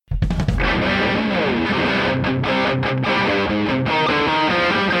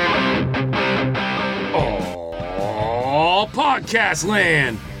Oh, podcast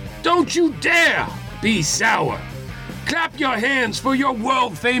land! Don't you dare be sour! Clap your hands for your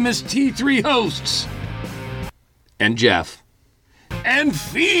world-famous T3 hosts! And Jeff. And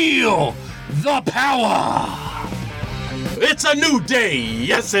feel the power! It's a new day!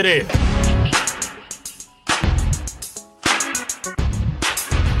 Yes, it is!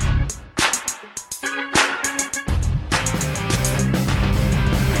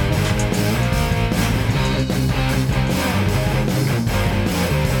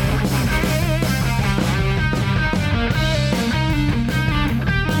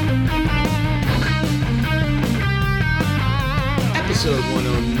 Episode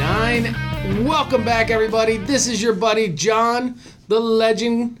 109. Welcome back, everybody. This is your buddy John, the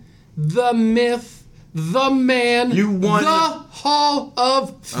legend, the myth, the man, You won. the Hall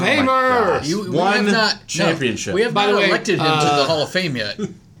of Famer. gosh. We One have not, championship. No, we have By not the way, elected him to the Hall of Fame yet.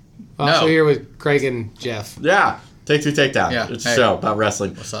 Also No. here with Craig and Jeff. Yeah. Take two, take down. Yeah. It's Hey. a show about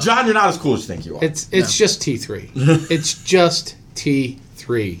wrestling. up? John, you're not as cool as you think you are. It's just T3. It's just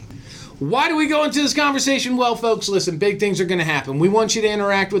T3. Why do we go into this conversation? Well, folks, listen, big things are going to happen. We want you to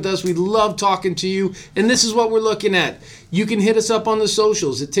interact with us. We love talking to you, and this is what we're looking at. You can hit us up on the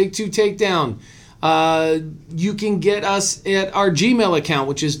socials at Take Two Takedown. You can get us at our Gmail account,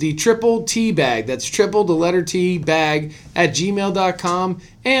 which is the triple T bag. That's triple the letter T bag at gmail.com.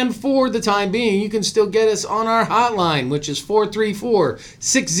 And for the time being, you can still get us on our hotline, which is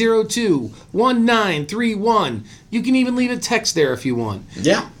 434-602-1931. You can even leave a text there if you want.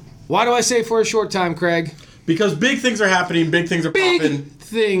 Yeah. Why do I say for a short time, Craig? Because big things are happening, big things are Big popping.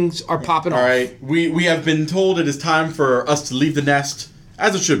 things are popping All off. right. We have been told it is time for us to leave the nest,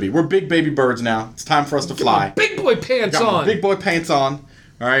 as it should be. We're big baby birds now. It's time for us to fly. Big boy pants Got my on. big boy pants on.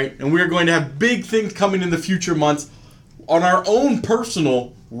 All right. And we are going to have big things coming in the future months on our own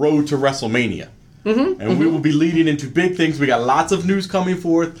personal road to WrestleMania. And we will be leading into big things. We got lots of news coming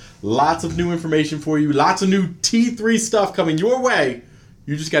forth, lots of new information for you, lots of new T3 stuff coming your way.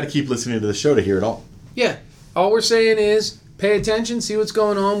 You just got to keep listening to the show to hear it all. Yeah. All we're saying is pay attention, see what's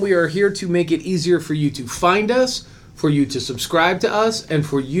going on. We are here to make it easier for you to find us, for you to subscribe to us, and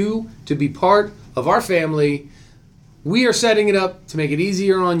for you to be part of our family. We are setting it up to make it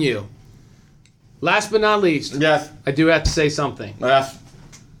easier on you. Last but not least, Yes. I do have to say something. Yes.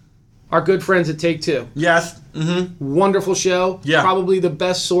 Our good friends at Take Two. Yes. Wonderful show. Yeah. Probably the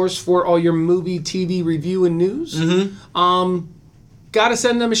best source for all your movie, TV review, and news. Gotta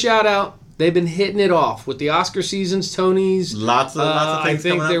send them a shout out. They've been hitting it off with the Oscar seasons, Tonys. Lots of I things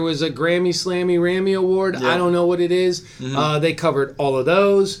think coming there up. was a Grammy Slammy Rammy Award. Yeah. I don't know what it is. They covered all of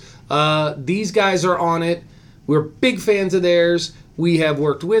those. These guys are on it. We're big fans of theirs. We have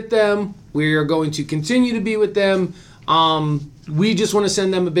worked with them. We are going to continue to be with them. We just want to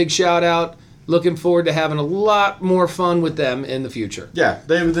send them a big shout out. Looking forward to having a lot more fun with them in the future. Yeah,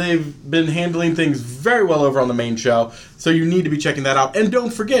 they've been handling things very well over on the main show, so you need to be checking that out. And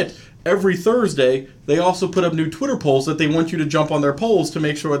don't forget, every Thursday, they also put up new Twitter polls that they want you to jump on their polls to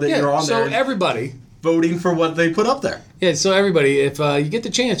make sure that you're on so there and everybody. voting for what they put up there. Yeah, so everybody, if you get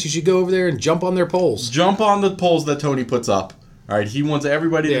the chance, you should go over there and jump on their polls. Jump on the polls that Tony puts up. All right, he wants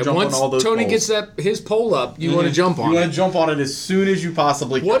everybody to jump once on all those Tony polls. gets his poll up, you want to jump on You want it. to jump on it as soon as you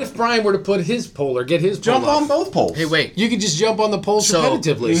possibly can. What if Brian were to put his poll or get his poll Jump up? on both polls. Hey, wait. You could just jump on the polls So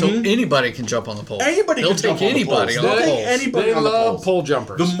competitively. so anybody can jump on the poll. Anybody They'll can jump take on the anybody polls. on the They'll take polls. anybody They on the love polls. poll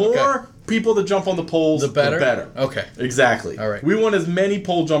jumpers. The more people that jump on the polls, The better? the Okay. Exactly. All right. We want as many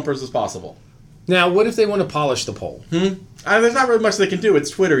poll jumpers as possible. Now, what if they want to polish the poll? There's not really much they can do. It's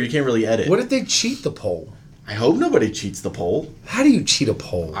Twitter. You can't really edit. What if they cheat the poll? I hope nobody cheats the poll. How do you cheat a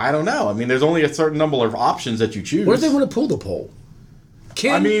poll? I don't know. I mean, there's only a certain number of options that you choose. What if they want to pull the poll?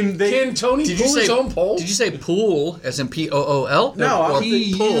 Can Tony Did you pull say his own poll? Did you say pool as in POOL? No, or I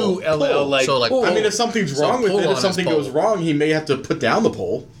think pull. P-U-L-L, like So, like, pull. I mean, if something's So wrong with pull it, on if his something poll. goes wrong, he may have to put down the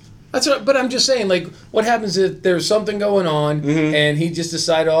poll. That's what, but I'm just saying, like, what happens if there's something going on and he just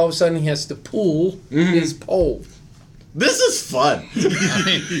decided all of a sudden he has to pull his poll? This is fun.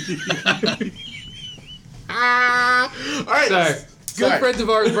 All right. Sorry. Good Sorry. friends of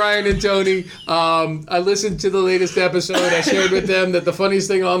ours, Brian and Tony. I listened to the latest episode. I shared with them that the funniest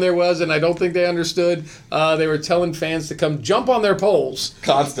thing on there was, and I don't think they understood, they were telling fans to come jump on their polls.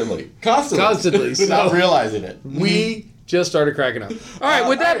 Constantly. Constantly. Without So- realizing it. We Just started cracking up. All right,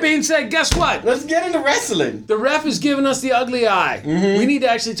 with that being said, guess what? Let's get into wrestling. The ref is giving us the ugly eye. We need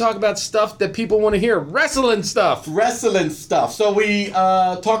to actually talk about stuff that people want to hear. Wrestling stuff. Wrestling stuff. So we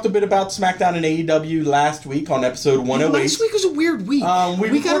talked a bit about SmackDown and AEW last week on episode 108. Last week was a weird week. We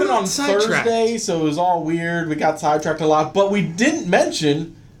recorded on Thursday, so it was all weird. We got sidetracked a lot, but we didn't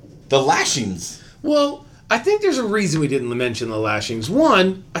mention the lashings. Well, I think there's a reason we didn't mention the lashings.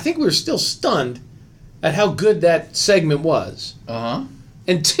 One, I think we were still stunned at how good that segment was. Uh-huh.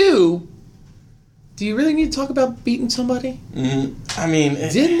 And two, do you really need to talk about beating somebody? I mean...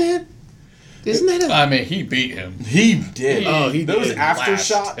 Isn't that I mean, he beat him. He did. He Those did.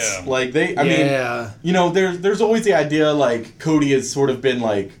 aftershoots, Him. like I mean, you know, there's always the idea, like, Cody has sort of been,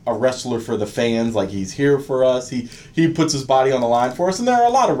 like, a wrestler for the fans, like, he's here for us, he puts his body on the line for us, and there are a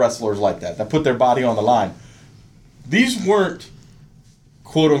lot of wrestlers like that put their body on the line. These weren't,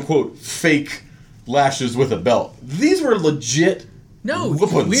 quote-unquote, fake lashes with a belt. These were legit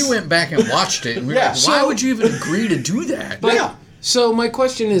whoopings. We went back and watched it, and we were like, why would you even agree to do that? But, so my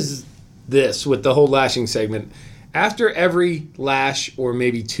question is this, with the whole lashing segment. After every lash, or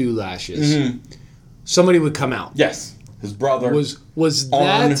maybe two lashes, somebody would come out. Yes. His brother. Was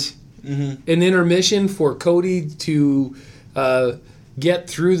that an intermission for Cody to get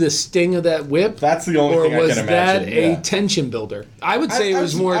through the sting of that whip? That's the only thing I can imagine. Or was that a tension builder? I would say it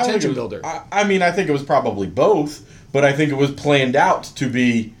was more a tension builder. I mean, I think it was probably both, but I think it was planned out to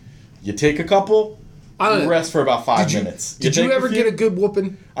be, you take a couple, you rest for about 5 minutes. Did you ever get a good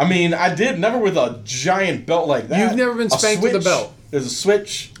whooping? I mean, I did. Never with a giant belt like that. You've never been spanked with a belt? There's a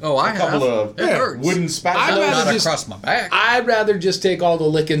switch. Oh, I have. A couple of wooden spatulas. Not across my back. I'd rather just take all the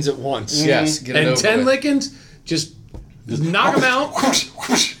lickings at once. Yes, get it and over 10 with. lickings, just knock them out.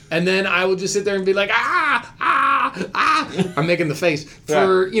 And then I will just sit there and be like, I'm making the face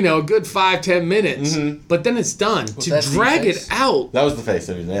for, a good 5-10 minutes. But then it's done. To drag it out. That was the face.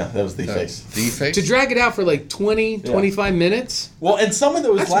 That was the face. The face? To drag it out for like 25 minutes. Well, and some of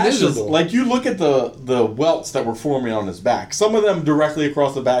those lashes, miserable. like you look at the welts that were forming on his back. Some of them directly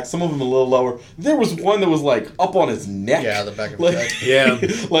across the back. Some of them a little lower. There was one that was like up on his neck. Yeah, the back of his neck. Yeah.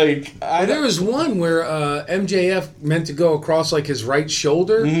 There was one where MJF meant to go across like his right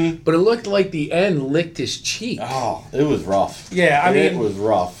shoulder, but it looked like the end licked his cheek. Oh, it was rough. Yeah, I mean, it was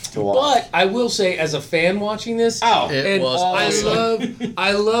rough to watch. But I will say, as a fan watching this, It was awesome.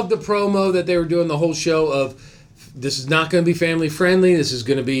 I love the promo that they were doing the whole show of. This is not going to be family friendly. This is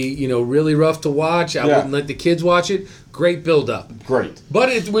going to be, really rough to watch. I wouldn't let the kids watch it. Great build up. Great. But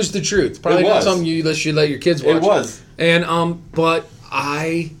it was the truth. Probably not something you should let your kids watch. It was. And but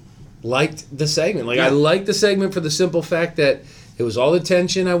I liked the segment. I liked the segment for the simple fact that it was all the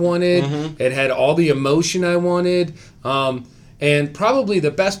tension I wanted. It had all the emotion I wanted. And probably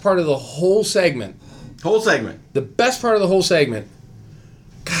the best part of the whole segment. The best part of the whole segment.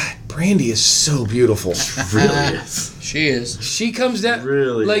 God, Brandy is so beautiful. Really is. She is. She comes down.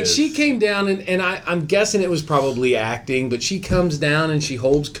 Really is. She came down, and I'm guessing it was probably acting, but she comes down and she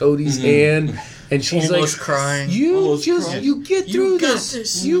holds Cody's hand, and she's almost like, crying. You get through this.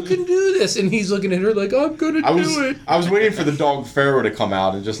 this. You can do this. And he's looking at her like, I'm going to do it. I was waiting for the dog Pharaoh to come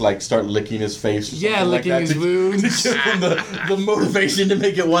out and just start licking his face. Or something licking like that his wounds. To give him the motivation to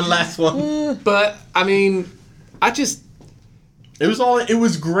make it one last one. But, I mean, It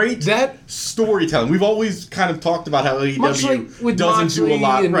was great that storytelling. We've always kind of talked about how much like AEW with doesn't Moxley do a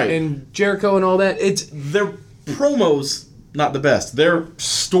lot. and Jericho and all that. It's their promos not the best. Their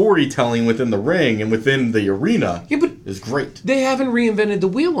storytelling within the ring and within the arena is great. They haven't reinvented the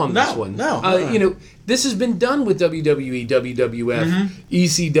wheel on this one. No. This has been done with WWE, WWF,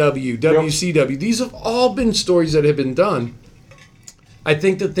 ECW, WCW. These have all been stories that have been done. I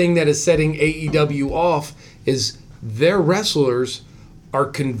think the thing that is setting AEW off is their wrestlers are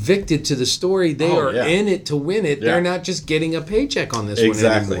convicted to the story. They are in it to win it. They're not just getting a paycheck on this one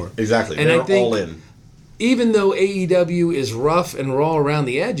anymore. Exactly. And they're I think all in. Even though AEW is rough and raw around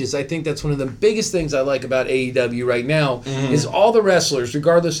the edges, I think that's one of the biggest things I like about AEW right now is all the wrestlers,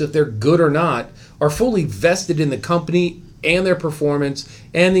 regardless if they're good or not, are fully vested in the company and their performance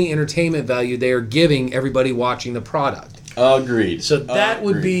and the entertainment value they are giving everybody watching the product. Agreed. So that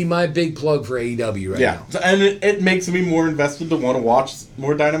would be my big plug for AEW right now. Yeah, and it makes me more invested to want to watch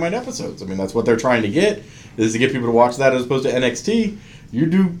more Dynamite episodes. I mean, that's what they're trying to get, is to get people to watch that as opposed to NXT. You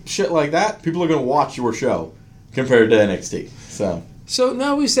do shit like that, people are going to watch your show compared to NXT. So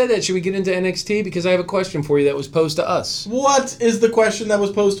now we said that, should we get into NXT? Because I have a question for you that was posed to us. What is the question that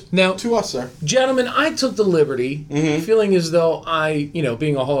was posed to us, sir? Gentlemen, I took the liberty, feeling as though I,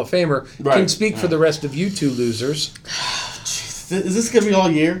 being a Hall of Famer, can speak for the rest of you two losers. Is this going to be all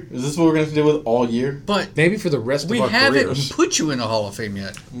year? Is this what we're going to do with all year? But Maybe for the rest we of our haven't careers. put you in the Hall of Fame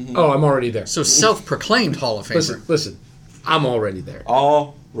yet. Oh, I'm already there. So self-proclaimed Hall of Famer. Listen. I'm already there.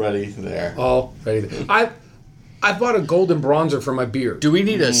 Already there. Already there. I bought a golden bronzer for my beard. Do we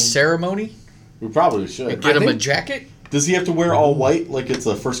need a ceremony? We probably should. Get him a think- jacket? Does he have to wear all white like it's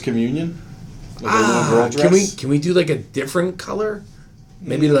a first communion? Like a little girl dress? Can we do like a different color?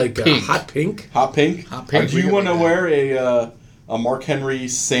 Maybe like a Pink. hot pink? Hot pink? Hot pink. Do We you can want to make wear a Mark Henry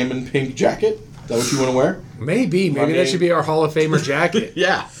salmon pink jacket? Is that what you want to wear? Maybe I that mean- should be our Hall of Famer jacket.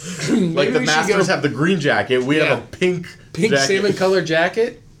 Yeah. Like Maybe the we should Masters go have the green jacket. We Yeah. have a pink Pink jacket. salmon color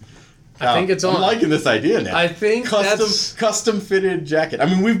jacket. I think it's on. I'm liking this idea now. I think that's... custom fitted jacket. I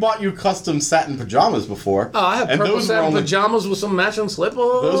mean, we've bought you custom satin pajamas before. Oh, I have and purple those were satin only pajamas with some matching slippers.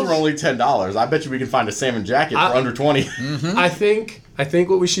 those were only $10. I bet you we can find a salmon jacket for under 20. I think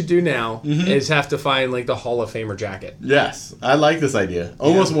what we should do now is have to find like the Hall of Famer jacket. Yes, I like this idea.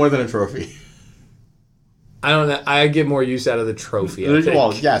 Almost more than a trophy. I don't know. I get more use out of the trophy. I think.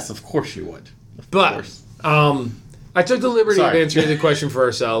 Well, yes, of course you would. But course. I took the liberty Sorry. of answering the question for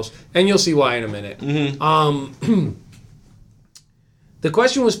ourselves, and you'll see why in a minute. The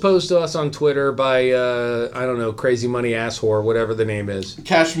question was posed to us on Twitter by I don't know, Crazy Money Ass Whore, whatever the name is.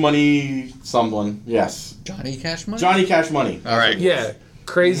 Cash Money, someone. Yes, Johnny Cash Money? Johnny Cash Money. All right. Yeah,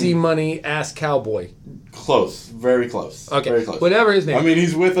 Crazy Money Ass Cowboy. Close, very close. Okay, very close. whatever his name. I mean,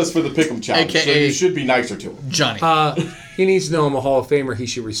 he's with us for the Pick'em Challenge, so AKA you should be nicer to him. Johnny. He needs to know I'm a Hall of Famer. He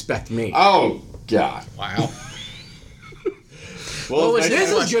should respect me. Oh God. Wow. Well, was it's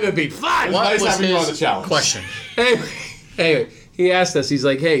This nice, is gonna be fun. What nice was having you on his the challenge. question? Anyway, he asked us. He's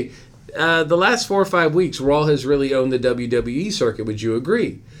like, "Hey, the last 4 or 5 weeks, Raw has really owned the WWE circuit. Would you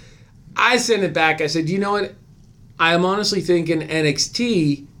agree?" I sent it back. I said, "You know what? I am honestly thinking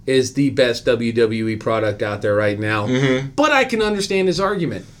NXT is the best WWE product out there right now. But I can understand his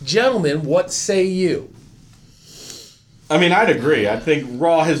argument, gentlemen. What say you?" I mean, I'd agree. I think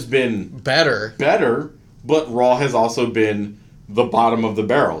Raw has been Better. but Raw has also been the bottom of the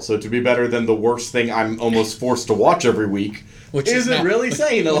barrel. So to be better than the worst thing I'm almost forced to watch every week Which is isn't now- really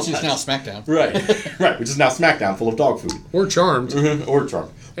saying a Which lot. is now SmackDown. Right, right. Which is now SmackDown, full of dog food We're charmed. or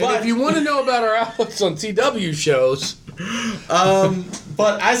Trump. And if you want to know about our outlets on CW shows,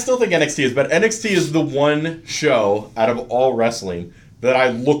 But I still think NXT is better. NXT is the one show out of all wrestling that I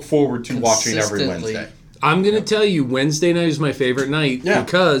look forward to watching every Consistently. Wednesday. I'm going to tell you, Wednesday night is my favorite night Yeah.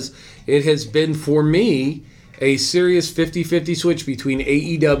 because it has been, for me, a serious 50-50 switch between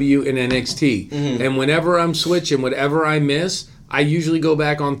AEW and NXT. And whenever I'm switching, whatever I miss, I usually go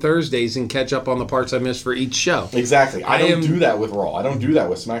back on Thursdays and catch up on the parts I missed for each show. Exactly. I I don't am- do that with Raw. I don't do that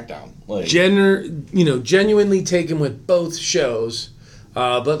with SmackDown. Like, Genuinely taken with both shows.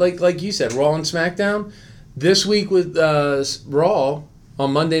 But like you said, Raw and SmackDown, this week with Raw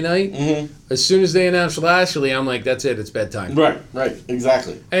on Monday night, as soon as they announced Lashley, I'm like, that's it, it's bedtime. right,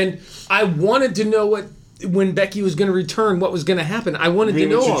 exactly. And I wanted to know when Becky was going to return, what was going to happen. I wanted You to mean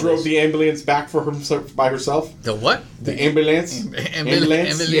know when all she drove this. the ambulance back for herself by herself? The what? The ambulance?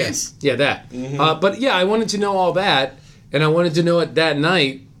 Ambulance. Yes, yeah, that. But yeah, I wanted to know all that, and I wanted to know it that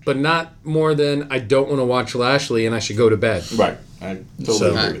night, but not more than I don't want to watch Lashley and I should go to bed. Right. I totally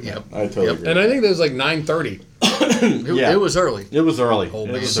So- agree with Yep. that. I totally Yep. agree. And I think that was like 9:30. Yeah. It was early. It was early. Oh,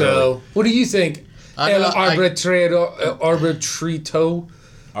 It man. was early. So, what do you think? El I- arbitrator, arbitrator,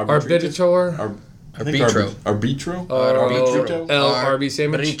 I think Arbitro. Arbitro? Arbitro. El Arby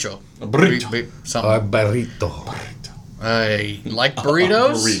sandwich. Burrito. Burrito. Something. Burrito. I like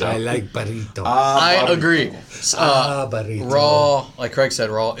burritos. Burrito. I like burrito. I agree. Burrito. Raw, like Craig said,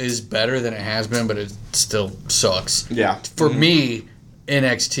 Raw is better than it has been, but it still sucks. Yeah. For me,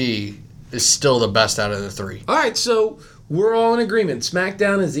 NXT is still the best out of the three. All right, so we're all in agreement.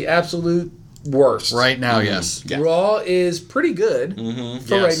 SmackDown is the absolute worst. Right now, yes. Yeah. Raw is pretty good for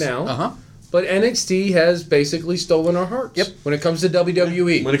Yes. right now. Uh-huh. But NXT has basically stolen our hearts. Yep. When it comes to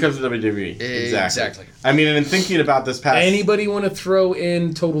WWE. When it comes to WWE. Exactly. I mean, and in thinking about this past... Anybody want to throw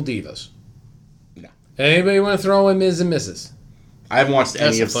in Total Divas? No. Anybody want to throw in Ms. and Mrs.? I haven't watched That's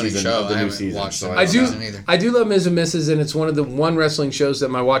any a of funny season show. of the I new haven't season. watched So it. I do. Season either. I do love Ms. and Mrs. and it's one of the wrestling shows that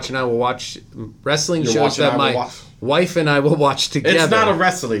my wife and I will watch. Wrestling Your shows watch and that I will my watch. wife and I will watch together. It's not a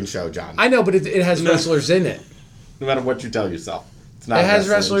wrestling show, John. I know, but it has wrestlers in it. No matter what you tell yourself. It's not It a has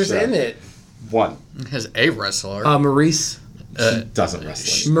wrestling wrestlers show. in it. One. It has a wrestler. Maurice. She doesn't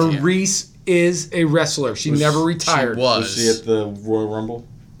wrestle. Maurice is a wrestler. She never she retired. Was she at the Royal Rumble?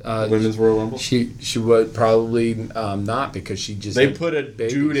 Women's Royal Rumble? She would probably not because she just They had put a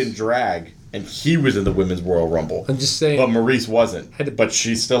babies. dude in drag and he was in the Women's Royal Rumble. I'm just saying. But Maurice wasn't. But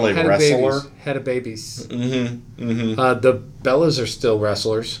she's still a wrestler. Had babies. Mm-hmm. The Bellas are still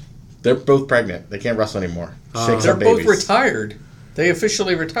wrestlers. They're both pregnant. They can't wrestle anymore. They're both retired. They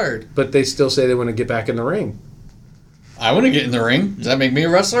officially retired. But they still say they want to get back in the ring. I want to get in the ring. Does that make me a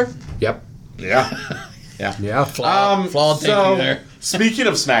wrestler? Yep. Yeah. Yeah. Flawed thinking there. Speaking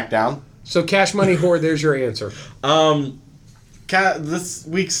of SmackDown. So Cash Money Whore, there's your answer. This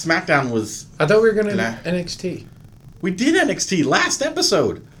week's SmackDown was... I thought we were going to NXT. We did NXT last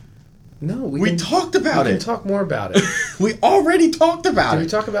episode. No, we talked about it. We can talk more about it. We already talked about it. Did we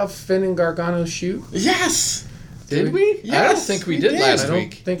talk about Finn and Gargano's shoot? Yes. Did we? Yes, I don't think we did last week. I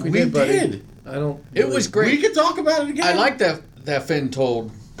don't think we did, buddy. did. I don't. It was great. We could talk about it again. I like that Finn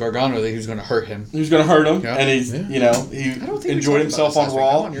told Gargano that he was going to hurt him. He was going to hurt him, Yeah. and he's, he enjoyed himself on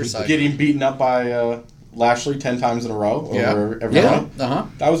Raw, getting beaten up by Lashley 10 times in a row over every night.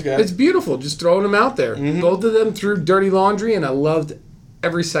 That was good. It's beautiful, just throwing them out there. Mm-hmm. Both of them threw dirty laundry, and I loved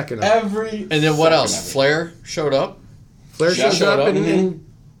every second of it. And then what else? Flair showed up. Flair shows up and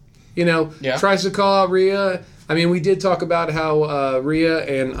tries to call out Rhea. I mean, we did talk about how Rhea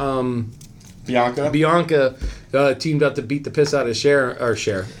and Bianca teamed up to beat the piss out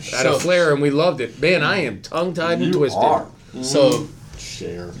of Flair, and we loved it. Man, I am tongue-tied and twisted. So,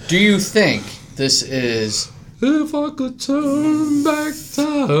 do you think this is... If I could turn back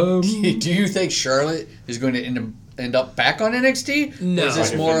time... Do you think Charlotte is going to end up back on NXT? No. Or is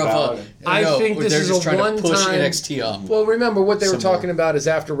this more of a... I think this is a one-time... to push NXT up. Well, remember, what they were talking about is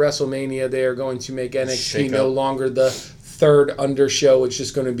after WrestleMania, they are going to make NXT no longer the third under show. It's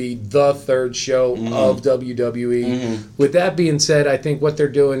just going to be the third show of WWE. With that being said, I think what they're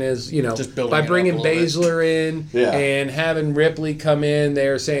doing is, by bringing Baszler in and having Ripley come in,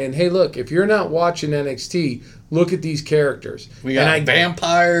 they're saying, hey, look, if you're not watching NXT, look at these characters. We got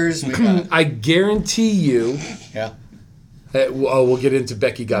vampires. I guarantee you. Yeah. We'll get into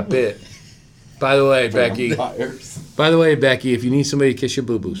Becky Got Bit. By the way, Becky. If you need somebody to kiss your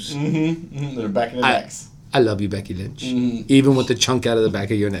boo-boos. They're back in the necks. I love you, Becky Lynch. Even with the chunk out of the back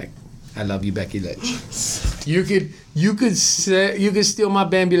of your neck. I love you, Becky Lynch. You could steal my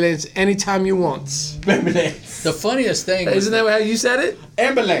Bambulance anytime you want. Bambulance. The funniest thing... Isn't that how you said it?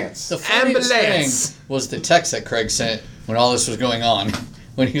 Ambulance. The funniest thing was the text that Craig sent when all this was going on.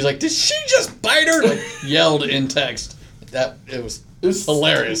 When he was like, did she just bite her? Like, yelled in text. It was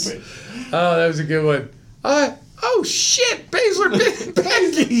hilarious. Stupid. Oh, that was a good one. Oh, shit. Baszler bit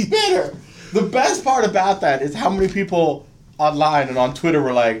Becky. Bitter. The best part about that is how many people online and on Twitter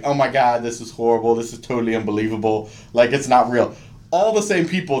were like, oh my God, this is horrible. This is totally unbelievable. Like, it's not real. All the same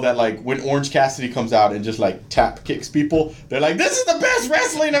people that, like, when Orange Cassidy comes out and just, like, tap kicks people, they're like, this is the best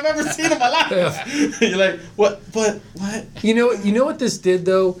wrestling I've ever seen in my life. You're like, what? You know what this did,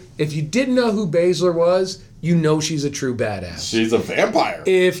 though? If you didn't know who Baszler was, you know she's a true badass. She's a vampire.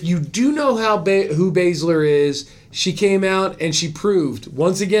 If you do know who Baszler is, she came out and she proved,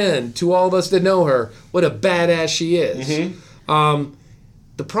 once again, to all of us that know her, what a badass she is.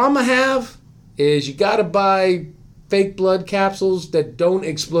 The problem I have is you got to buy fake blood capsules that don't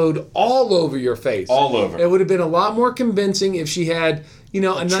explode all over your face. All over. It would have been a lot more convincing if she had, a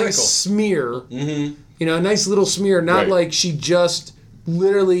nice smear. A nice little smear, not like she just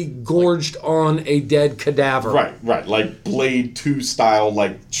literally gorged on a dead cadaver. Right. Like Blade 2 style,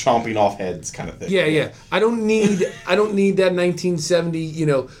 like chomping off heads kind of thing. Yeah. I don't need that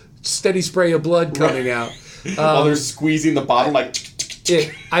 1970, steady spray of blood coming out. While they're squeezing the bottle, like...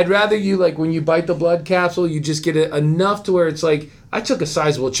 I'd rather you, like, when you bite the blood capsule, you just get it enough to where it's like, I took a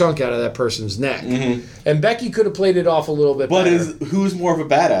sizable chunk out of that person's neck. And Becky could have played it off a little bit better. But who's more of a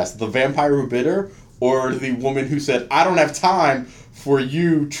badass? The vampire who bit her? Or the woman who said, I don't have time for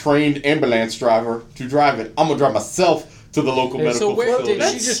you, trained ambulance driver, to drive it. I'm going to drive myself to the local medical facility.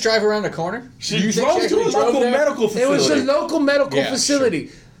 Did she just drive around the corner? She drove to a local medical facility. It was a local medical facility.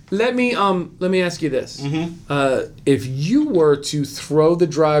 Sure. Let me ask you this. If you were to throw the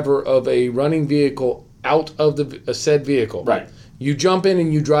driver of a running vehicle out of a said vehicle, right? You jump in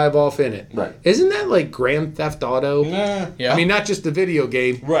and you drive off in it. Right. Isn't that like Grand Theft Auto? Yeah. I mean, not just the video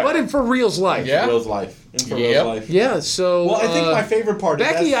game, right? But in for real's life. Yeah. Real's life. Real life. Yeah. So. Well, I think my favorite part is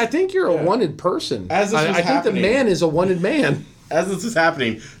Becky. I think you're a wanted person. As this was I think the man is a wanted man. As this is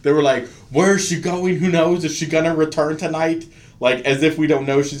happening, they were like, "Where is she going? Who knows? Is she gonna return tonight?" Like, as if we don't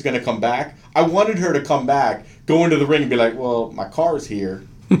know she's gonna come back. I wanted her to come back, go into the ring, and be like, "Well, my car's here."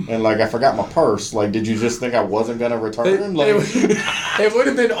 And, like, I forgot my purse. Like, did you just think I wasn't going to return? It would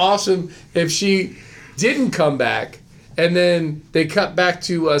have been awesome if she didn't come back, and then they cut back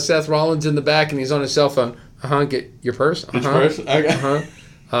to Seth Rollins in the back, and he's on his cell phone. Get your purse? Get your purse? Okay.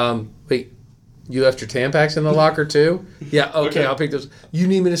 Wait, You left your Tampax in the locker too? Yeah, okay, I'll pick those. You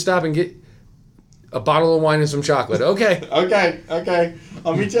need me to stop and get a bottle of wine and some chocolate. Okay. Okay.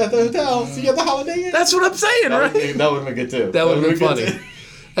 I'll meet you at the hotel. See you at the Holiday Inn. That's what I'm saying, right? That would have been good too. That would have been funny.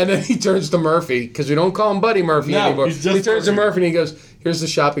 And then he turns to Murphy, because we don't call him Buddy Murphy anymore. He's just He turns to Murphy. Murphy and he goes, here's the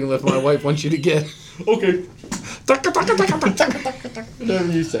shopping list my wife wants you to get. Okay.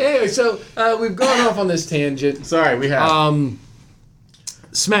 Whatever you say. Anyway, so we've gone off on this tangent. Sorry, we had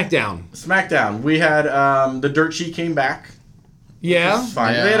SmackDown. SmackDown. We had the Dirt Sheet came back. Yeah.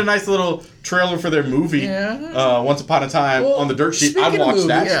 Fine. Yeah. They had a nice little trailer for their movie. Yeah. Once Upon a Time on the Dirt Sheet. I Speaking of watched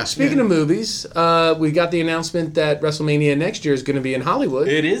that. movies- Speaking of movies, we got the announcement that WrestleMania next year is going to be in Hollywood.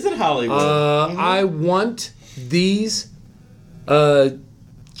 It is in Hollywood. I want these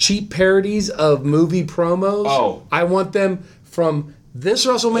cheap parodies of movie promos. Oh. I want them from this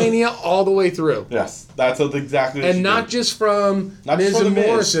WrestleMania all the way through. Yes, that's exactly what And you not did. just from Not Miz just from and The Miz,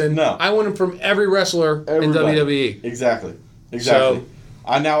 Morrison. no. I want them from every wrestler Everybody. in WWE. Exactly. So-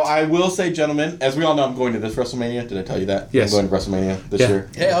 Now, I will say, gentlemen, as we all know, I'm going to this WrestleMania. Did I tell you that? Yes. I'm going to WrestleMania this Yeah. year.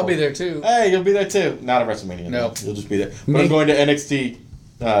 Hey, I'll be there too. Hey, you'll be there too. Not at WrestleMania. No. You'll just be there. But Me- I'm going to NXT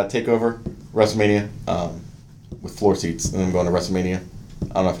TakeOver WrestleMania with floor seats, and I'm going to WrestleMania.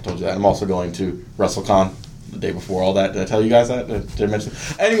 I don't know if I told you that. I'm also going to WrestleCon the day before all that. Did I tell you guys that? Did I mention?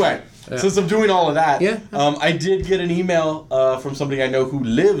 Anyway, since I'm doing all of that, Yeah. I did get an email from somebody I know who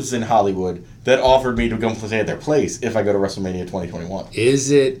lives in Hollywood that offered me to go and stay at their place if I go to WrestleMania 2021.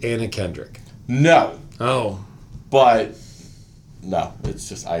 Is it Anna Kendrick? No, Oh, but no, it's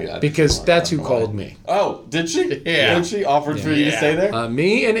just I because that's who I don't know called why. me. Oh, did she? Yeah. Did she offered for you to Yeah. stay there?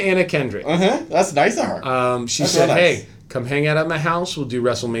 Me and Anna Kendrick. That's nice of her. She That's said, real nice. "Hey, come hang out at my house. We'll do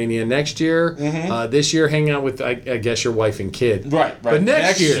WrestleMania next year. This year, hang out with I guess your wife and kid. Right. But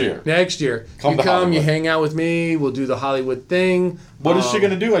next year, Come you to come, Hollywood. you hang out with me. We'll do the Hollywood thing. What is she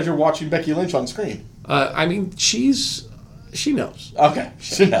gonna do as you're watching Becky Lynch on screen? I mean, she knows. Okay,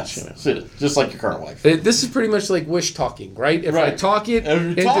 she knows. Just like your current wife. This is pretty much like wish talking, right? If I Right. talk it If you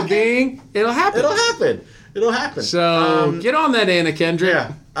into talk it, being, it'll happen. It'll happen. So get on that, Anna Kendrick.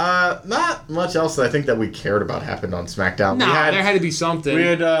 Yeah. Not much else that I think that we cared about happened on SmackDown. No, there had to be something. We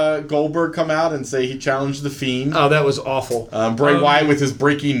had Goldberg come out and say he challenged the Fiend. Oh, that was awful. Bray Wyatt with his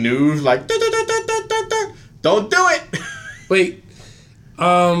breaking news, like, don't do it. Wait,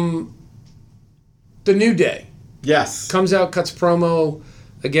 the New Day Yes. comes out, cuts promo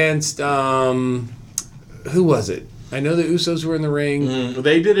against who was it? I know the Usos were in the ring.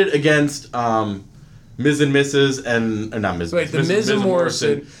 They did it against Miz and Mrs. and not Miz. Wait, the Miz and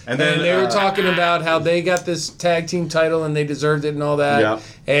Morrison, and then they were talking about how they got this tag team title and they deserved it and all that. Yeah.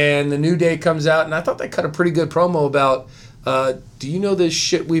 And the New Day comes out, and I thought they cut a pretty good promo about. Do you know this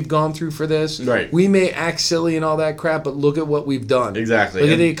shit we've gone through for this? Right. We may act silly and all that crap, but look at what we've done. Exactly. Look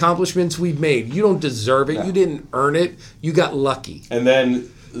at And- the accomplishments we've made. You don't deserve it. No. You didn't earn it. You got lucky. And then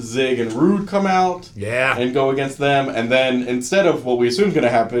Zig and Rude come out. Yeah. And go against them. And then instead of what we assume is going to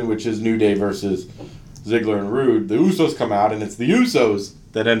happen, which is New Day versus Ziggler and Rude, the Usos come out, and it's the Usos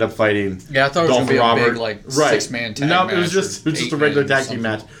that end up fighting. Yeah, I thought it was Dolph going to be and a Robert. big, like, Right. six-man tag No, match. it was just or a regular 8-man tag or team something.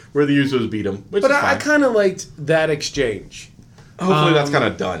 match where the Usos beat them, which But is I fine. kind of liked that exchange. Hopefully that's kind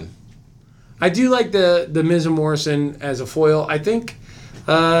of done. I do like the Miz and Morrison as a foil. I think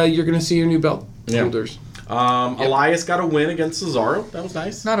you're going to see your new belt holders. Elias got a win against Cesaro. That was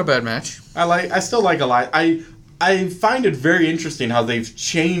nice. Not a bad match. I still like Elias. I find it very interesting how they've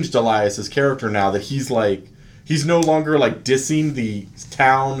changed Elias's character now that he's no longer like dissing the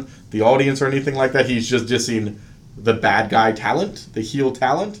town, the audience, or anything like that. He's just dissing the bad guy talent, the heel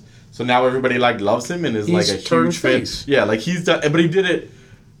talent. So now everybody loves him and is like a turned huge fan. face. Yeah, like he's done, but he did it.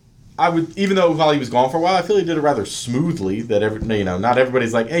 Even though while he was gone for a while, I feel he did it rather smoothly. That not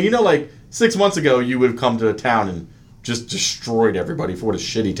everybody's like, hey, like 6 months ago you would have come to a town and just destroyed everybody for what a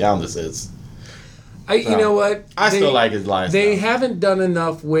shitty town this is. You know what? I still like Elias. They now. haven't done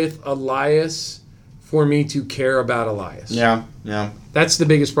enough with Elias for me to care about Elias. Yeah. That's the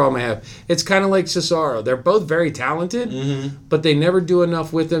biggest problem I have. It's kind of like Cesaro. They're both very talented, but they never do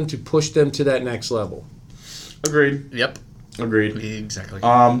enough with them to push them to that next level. Agreed. Yep. Agreed. Exactly.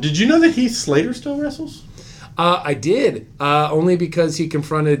 Did you know that Heath Slater still wrestles? I did, only because he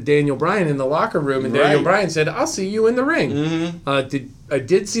confronted Daniel Bryan in the locker room, and Daniel Right. Bryan said, "I'll see you in the ring." I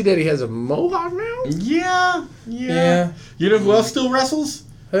did see that he has a mohawk now. Yeah. Yeah. You know who else still wrestles?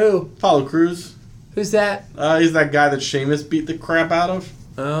 Who? Apollo Crews. Who's that? He's that guy that Sheamus beat the crap out of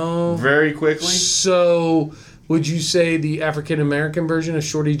Oh. very quickly. So, would you say the African American version of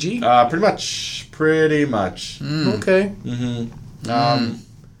Shorty G? Pretty much. Okay.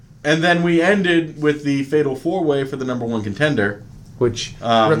 And then we ended with the Fatal 4-Way for the number one contender. which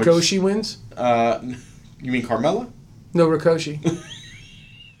Ricochet wins. You mean Carmella? No, Ricochet.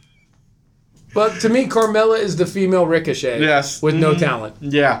 But to me, Carmella is the female Ricochet. Yes. With no talent.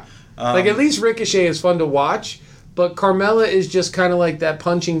 Yeah. Like, at least Ricochet is fun to watch, but Carmella is just kind of like that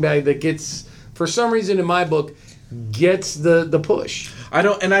punching bag that gets, for some reason in my book, gets the push. I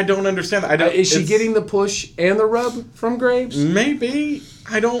don't understand that. Is she getting the push and the rub from Graves? Maybe.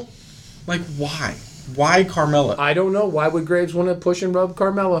 I don't... Like, why? Why Carmella? I don't know. Why would Graves want to push and rub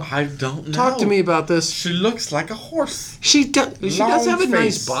Carmella? I don't know. Talk to me about this. She looks like a horse. She does have a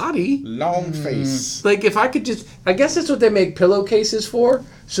nice body. Long face. Like, if I could just... I guess that's what they make pillowcases for,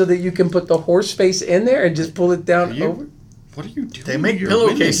 so that you can put the horse face in there and just pull it down over. What are you doing? They make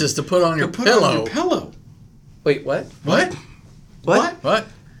pillowcases to put on your pillow. Wait, what? What? What?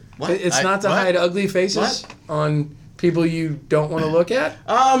 It's not to hide ugly faces on people you don't want to look at?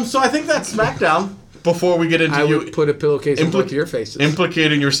 So I think that's SmackDown. Before we get into I would put a pillowcase in both of your faces.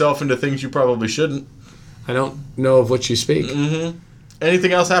 Implicating yourself into things you probably shouldn't. I don't know of what you speak. Mm-hmm.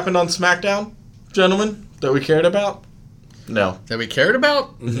 Anything else happened on SmackDown, gentlemen, that we cared about? No. That we cared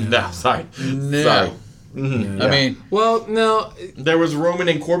about? No, sorry. No. Sorry. Mm-hmm. I mean... Well, no. There was Roman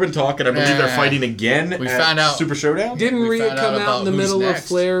and Corbin talk, and I believe they're fighting again we at found out, Super Showdown. Didn't Rhea come out in the middle of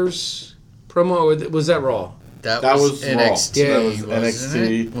Flair's promo, or was that Raw? That was NXT. Raw. That was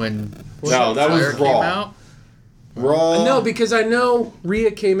NXT. That was Raw. Raw. No, because I know Rhea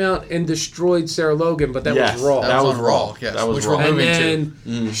came out and destroyed Sarah Logan, but that was Raw. That was Raw. Yes, that was which Raw. we're moving and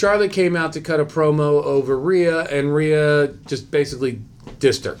then Charlotte came out to cut a promo over Rhea, and Rhea just basically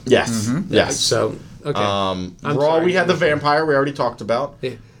dissed her. Yes. Mm-hmm. Yes. So, okay. Raw, we had the vampire we already talked about.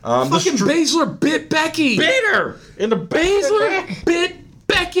 Yeah. Fucking Baszler bit Becky. Bit her in the Baszler bit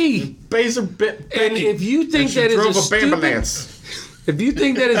Becky. Baszler bit Becky. And if you think that is a stupid, if you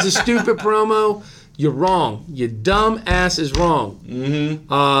think that is a stupid promo, you're wrong. Your dumb ass is wrong.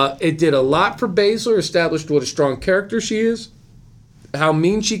 Mm-hmm. It did a lot for Baszler, established what a strong character she is, how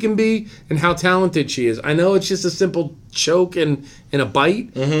mean she can be, and how talented she is. I know it's just a simple choke and a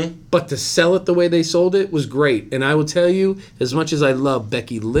bite, but to sell it the way they sold it was great. And I will tell you, as much as I love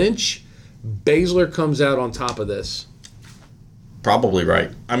Becky Lynch, Baszler comes out on top of this. Probably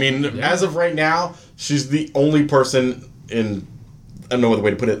right. I mean, as of right now, she's the only person in... I don't know what way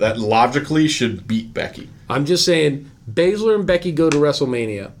to put it, that logically should beat Becky. I'm just saying, Baszler and Becky go to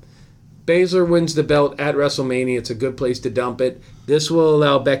WrestleMania. Baszler wins the belt at WrestleMania. It's a good place to dump it. This will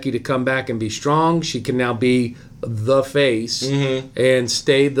allow Becky to come back and be strong. She can now be the face and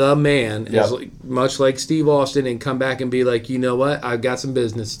stay the man, much like Steve Austin, and come back and be like, you know what? I've got some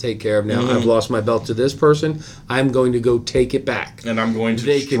business to take care of now. I've lost my belt to this person. I'm going to go take it back. And I'm going to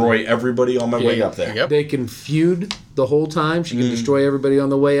destroy everybody on my way up there. Yep. They can feud the whole time. She can destroy everybody on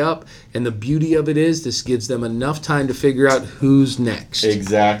the way up. And the beauty of it is this gives them enough time to figure out who's next.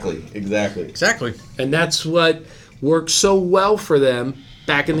 Exactly. And that's what worked so well for them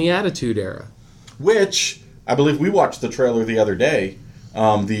back in the Attitude Era. Which... I believe we watched the trailer the other day,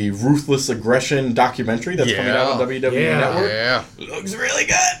 the Ruthless Aggression documentary that's coming out on WWE Network. Yeah. Looks really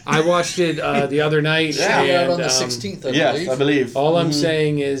good. I watched it the other night. And, on the 16th, I believe. Yes, I believe. All I'm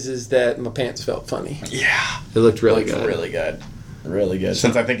saying is that my pants felt funny. Yeah. It looked really good. Really good.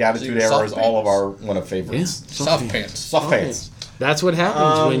 Since I think Attitude Era is all of our one of favorites. Yeah. Soft pants. Soft pants. That's what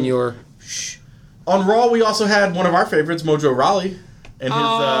happens when you're... On Raw, we also had one of our favorites, Mojo Rawley. And his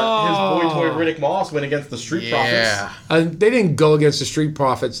boy toy Riddick Moss went against the Street Profits. They didn't go against the Street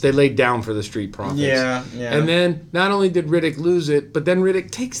Profits. They laid down for the Street Profits. Yeah. And then not only did Riddick lose it, but then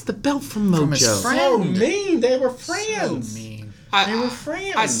Riddick takes the belt from Mojo. From his friend. So mean. They were friends. So mean. They were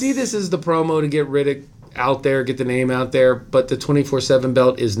friends. I see this as the promo to get Riddick out there, get the name out there, but the 24/7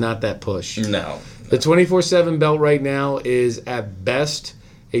 belt is not that push. No. The 24/7 belt right now is at best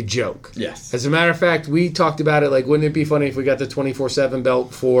a joke. Yes. As a matter of fact, we talked about it like, wouldn't it be funny if we got the 24/7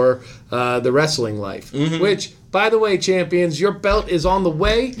 belt for the wrestling life? Which, by the way, champions, your belt is on the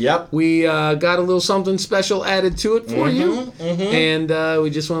way. Yep. We got a little something special added to it for you. And we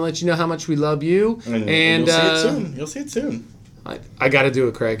just want to let you know how much we love you. And you'll see it soon. You'll see it soon. I got to do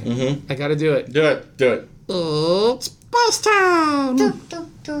it, Craig. I got to do it. Do it. It's Buzz Town.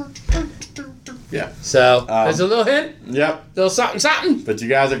 Yeah. So, there's a little hint. Yep. Little something. But you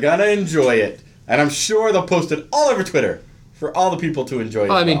guys are going to enjoy it. And I'm sure they'll post it all over Twitter for all the people to enjoy it.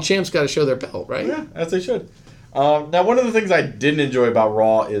 Well, I mean, champs got to show their belt, right? Yeah, as they should. Now, one of the things I didn't enjoy about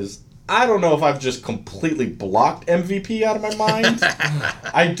Raw is I don't know if I've just completely blocked MVP out of my mind.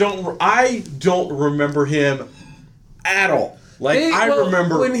 I don't remember him at all. I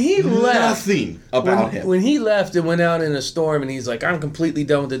remember when he left, nothing about him. When he left and went out in a storm, and he's like, "I'm completely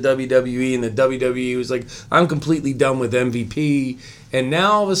done with the WWE," and the WWE was like, "I'm completely done with MVP," and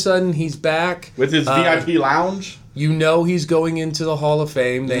now all of a sudden he's back With his VIP lounge. You know he's going into the Hall of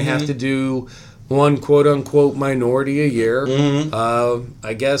Fame. They Mm-hmm. have to do one quote-unquote minority a year. Mm-hmm.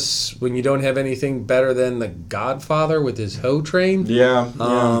 I guess when you don't have anything better than The Godfather with his hoe train. Yeah.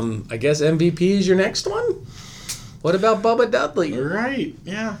 I guess MVP is your next one? What about Bubba Dudley? Right.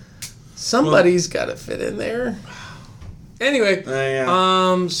 Yeah. Somebody's got to fit in there. Anyway,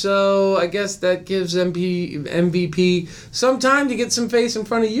 yeah. so I guess that gives MVP some time to get some face in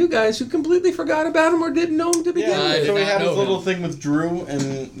front of you guys who completely forgot about him or didn't know him to begin Yeah, with. so he not had his know little him. thing with Drew,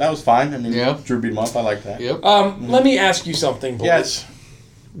 and that was fine. I mean, Yep. Drew beat him up. I like that. Yep. Let me ask you something, boys. Yes.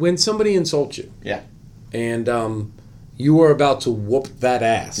 When somebody insults you Yeah. and you are about to whoop that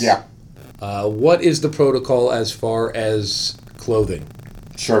ass, Yeah. what is the protocol as far as clothing?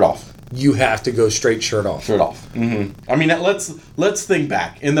 Shirt off. You have to go straight shirt off. Shirt off. Mm-hmm. I mean, let's think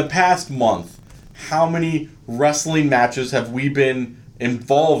back. In the past month, how many wrestling matches have we been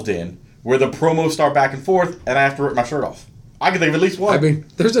involved in where the promos start back and forth, and I have to rip my shirt off? I can think of at least one. I mean,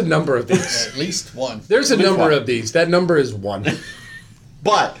 there's a number of these. At least one. There's a At least number one. of these. That number is 1.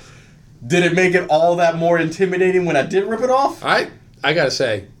 But did it make it all that more intimidating when I did rip it off? I gotta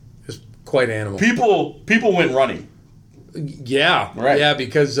say, it's quite animal. People went running. Yeah, Right. Yeah,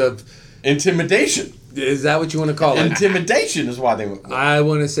 because of Intimidation. is that what you want to call it? Intimidation is why they went. I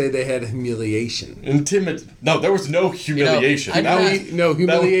want to say they had humiliation. No, there was no humiliation. I That did was- No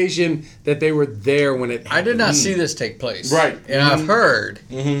humiliation that they were there when it. I did not see this take place. Right. And I've heard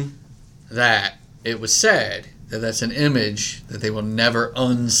Mhm. that it was said that that's an image that they will never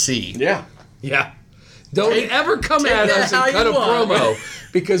unsee. Yeah. Yeah. Don't ever come take at that us and how cut a you want.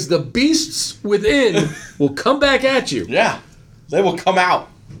 promo because the beasts within will come back at you. Yeah. They will come out.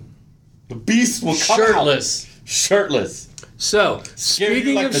 The beast will come Shirtless. out. Shirtless. So, Scary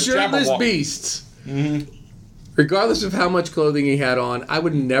speaking like of the shirtless Jabberwock. beasts, regardless of how much clothing he had on, I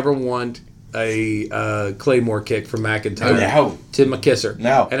would never want a Claymore kick from McIntyre No. to McKisser.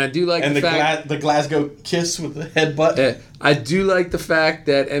 No. And I do like And the the, fact... the Glasgow kiss with the headbutt. I do like the fact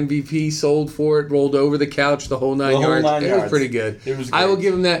that MVP sold for it, rolled over the couch the whole 9 The whole yards. 9 It yards. was pretty good. It was I will great.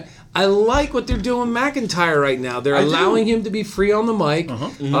 give him that. I like what they're doing with McIntyre right now. They're I do. allowing him to be free on the mic.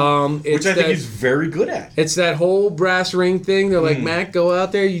 Which I think he's very good at. It's that whole brass ring thing. They're like, Mac, go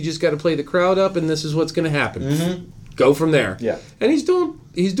out there. You just got to play the crowd up, and this is what's going to happen. Go from there. Yeah. And he's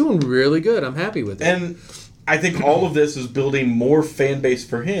doing really good. I'm happy with it. And I think all of this is building more fan base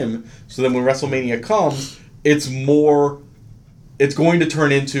for him, so that when WrestleMania comes, it's going to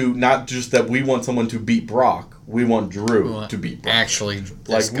turn into not just that we want someone to beat Brock, we want Drew to beat Brock. Actually,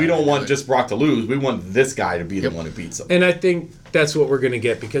 Like, we don't want just Brock to lose, we want this guy to be the one who beats him. And I think that's what we're going to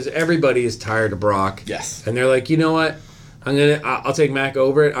get because everybody is tired of Brock. Yes. And they're like, you know what? I'll take Mac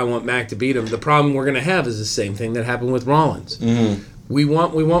over it. I want Mac to beat him. The problem we're going to have is the same thing that happened with Rollins. We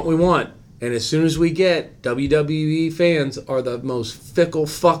want. And as soon as we get WWE fans are the most fickle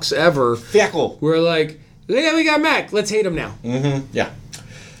fucks ever. Fickle. We're like, yeah, we got Mac. Let's hate him now. Yeah.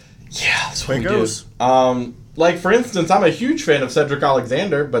 Yeah, that's what it goes. Like, for instance, I'm a huge fan of Cedric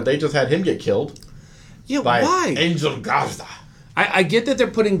Alexander, but they just had him get killed Yeah, by why? Angel Garza. I get that they're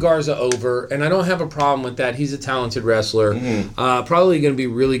putting Garza over, and I don't have a problem with that. He's a talented wrestler. Probably going to be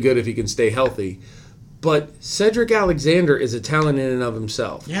really good if he can stay healthy. But Cedric Alexander is a talent in and of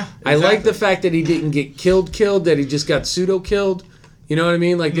himself. Yeah, I like exactly. the fact that he didn't get killed, that he just got pseudo-killed. You know what I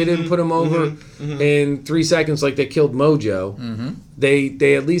mean? Like, they didn't put him over in 3 seconds like they killed Mojo.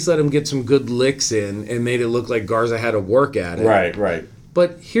 They at least let him get some good licks in and made it look like Garza had to work at it. Right.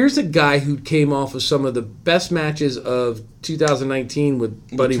 But here's a guy who came off of some of the best matches of 2019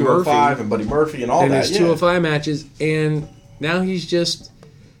 with Buddy Murphy 205 and Buddy Murphy and all and that. his 205 matches, and now he's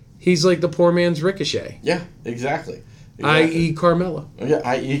like the poor man's Ricochet, Yeah, exactly. i.e. Carmella. Yeah,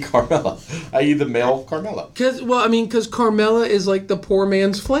 i.e. Carmella. i.e. the male Carmella. Because Carmella is like the poor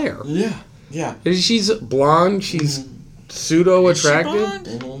man's Flair. Yeah. She's blonde, she's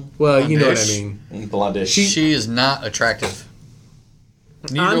pseudo-attractive. blonde? Well, you know what I Blondish? mean. Blondish. She is not attractive.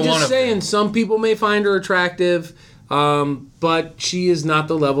 Neither I'm one just of saying, them. some people may find her attractive, but she is not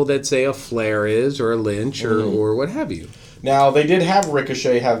the level that, say, a Flair is, or a Lynch, or what have you. Now, they did have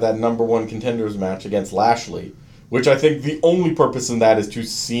Ricochet have that #1 contenders match against Lashley, which I think the only purpose in that is to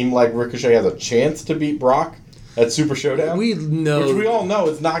seem like Ricochet has a chance to beat Brock at Super Showdown. We know, which we all know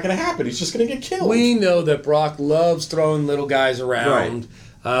is not going to happen. He's just going to get killed. we know that Brock loves throwing little guys around.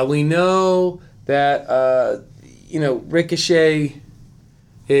 We know that Ricochet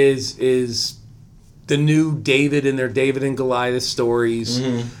is the new David and their David and Goliath stories.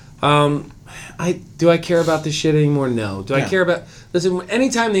 Do I care about this shit anymore? No. Do I care about... Listen,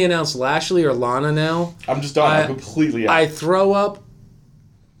 anytime they announce Lashley or Lana now... I'm just done. I'm completely out. I throw up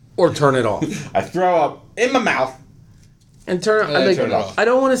or turn it off. I throw up in my mouth. And turn it off. I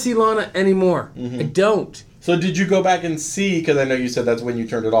don't want to see Lana anymore. I don't. So did you go back and see... Because I know you said that's when you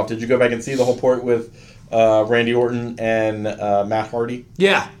turned it off. Did you go back and see the whole point with Randy Orton and Matt Hardy?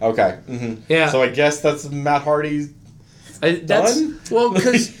 Yeah. Okay. Yeah. So I guess that's Matt Hardy's done? Well,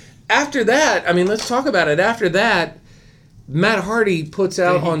 because... After that, I mean, let's talk about it. After that, Matt Hardy puts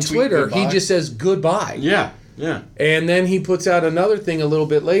out on Twitter, he just says goodbye. Yeah. And then he puts out another thing a little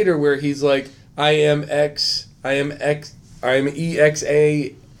bit later where he's like, I am EXA, and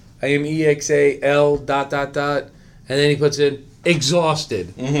then he puts in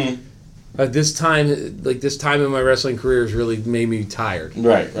exhausted. This time in my wrestling career has really made me tired.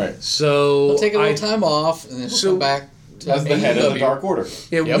 Right. So we'll take a little time off and then come back. As the head of the Dark Order.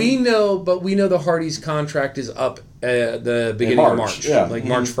 Yeah, we know the Hardys' contract is up at the beginning of March. Yeah.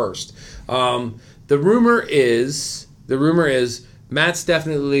 March 1st. The rumor is Matt's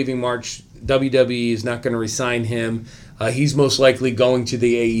definitely leaving March. WWE is not going to re-sign him. He's most likely going to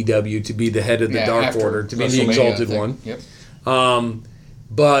the AEW to be the head of the Dark Order, to be the Exalted One. Yep.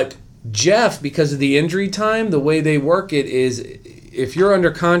 But Jeff, because of the injury time, the way they work it is if you're under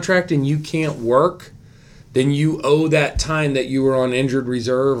contract and you can't work, then you owe that time that you were on injured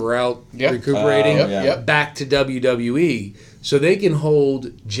reserve or out recuperating back to WWE. So they can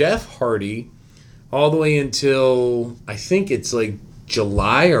hold Jeff Hardy all the way until, I think it's like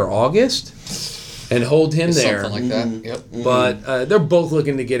July or August, and hold him there. Something like that, yep. But they're both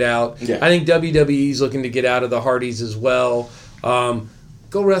looking to get out. Yeah. I think WWE's looking to get out of the Hardys as well. Go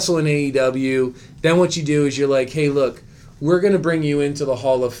wrestle in AEW. Then what you do is you're like, hey, look, we're going to bring you into the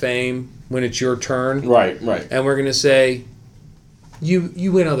Hall of Fame when it's your turn. Right. And we're going to say,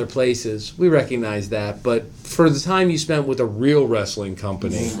 you went other places. We recognize that. But for the time you spent with a real wrestling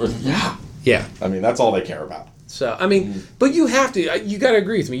company. Yeah. I mean, that's all they care about. So, I mean, but you got to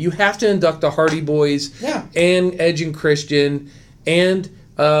agree with me. You have to induct the Hardy Boys and Edge and Christian and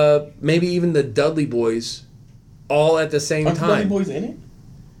maybe even the Dudley Boys all at the same time. Are the Dudley Boys in it?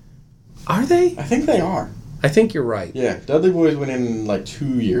 Are they? I think they are. I think you're right. Yeah, Dudley Boys went in like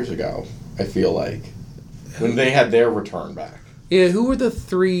 2 years ago, I feel like, when they had their return back. Yeah, who were the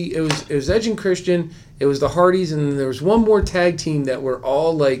three? It was Edge and Christian, it was the Hardys, and there was one more tag team that were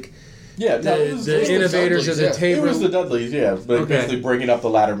all like the innovators of the table. It was the Dudleys, but basically bringing up the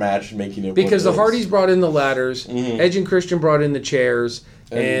ladder match and making it... Because the Hardys brought in the ladders, Edge and Christian brought in the chairs,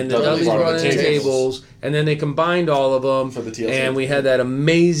 and the Dudleys brought in the tables, and then they combined all of them, for the TLC. And we had that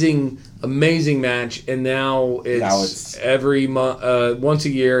amazing match, and now it's every month, once a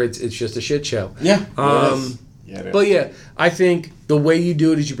year, it's just a shit show. Yeah. But yeah, I think the way you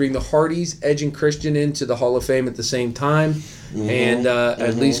do it is you bring the Hardys, Edge, and Christian into the Hall of Fame at the same time, and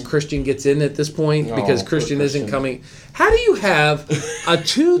at least Christian gets in at this point because Christian isn't coming. How do you have a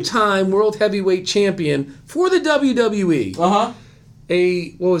 2-time World Heavyweight Champion for the WWE?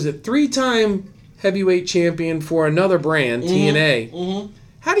 A 3-time Heavyweight Champion for another brand, TNA.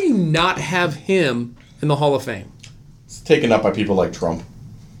 How do you not have him in the Hall of Fame? It's taken up by people like Trump.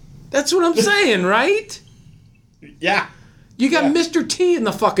 That's what I'm saying, right? Yeah. You got Mr. T in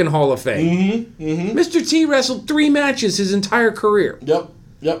the fucking Hall of Fame. Mr. T wrestled 3 matches his entire career. Yep.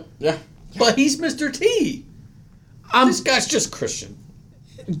 Yeah. But he's Mr. T. This guy's just Christian.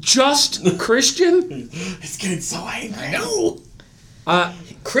 Just Christian? He's getting so angry. I know.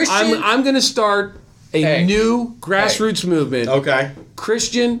 Christian. I'm going to start a new grassroots movement. Okay.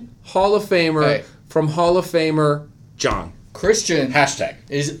 Christian Hall of Famer from Hall of Famer John. Christian Hashtag.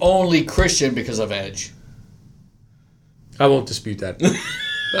 is only Christian because of Edge. I won't dispute that.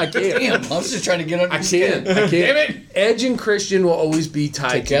 I can't. Damn, I was just trying to get under. I can't. Damn it. Edge and Christian will always be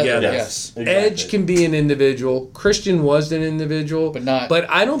tied together. Yes. Exactly. Edge can be an individual. Christian was an individual, but not. But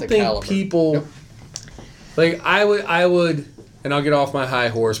I don't think caliber. people like I would, and I'll get off my high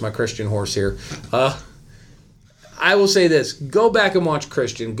horse, my Christian horse here. I will say this: go back and watch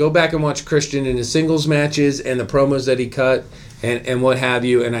Christian. Go back and watch Christian in his singles matches and the promos that he cut and what have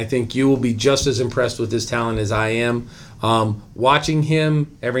you. And I think you will be just as impressed with his talent as I am. Watching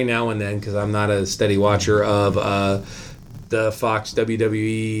him every now and then, because I'm not a steady watcher of the Fox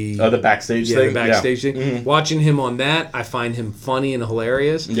WWE. The backstage thing? The backstage thing. Mm-hmm. Watching him on that, I find him funny and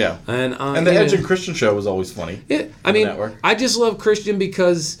hilarious. Yeah. And the Edge and Christian show was always funny. Yeah, I mean, I just love Christian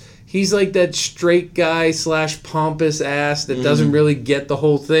because he's like that straight guy / pompous ass that doesn't really get the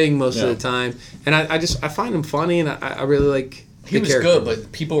whole thing most of the time. And I find him funny, and I really like He was good,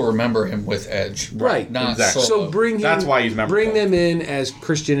 but people remember him with Edge. Right. Not Exactly. Solo. So bring him. That's why he's memorable. Bring them in as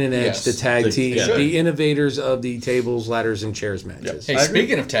Christian and Edge, Yes. the tag They team, should. the innovators of the tables, ladders, and chairs matches. Hey, I agree.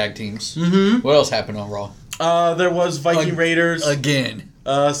 speaking of tag teams, what else happened on Raw? There was Viking Raiders, Again.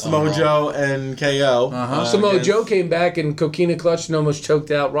 Samoa Joe, and KO. Samoa against- Joe came back and Coquina clutched and almost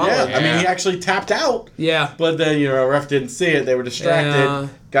choked out Rollins. Yeah, I mean, he actually tapped out. Yeah. But then, ref didn't see it. They were distracted. Yeah.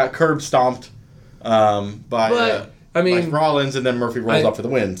 Got curb stomped by Rollins, and then Murphy rolls up for the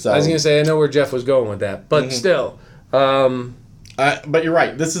win. So I was going to say, I know where Jeff was going with that. But still. but you're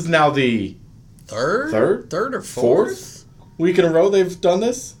right. This is now the Third or fourth? fourth week in a row they've done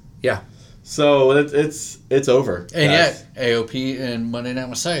this. Yeah. So it's over. And guys. yet, AOP and Monday Night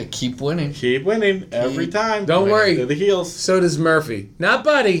Messiah keep winning. Keep winning every time. Don't worry. They're the heels. So does Murphy. Not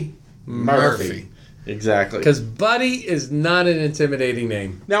Buddy. Murphy. Exactly. Because Buddy is not an intimidating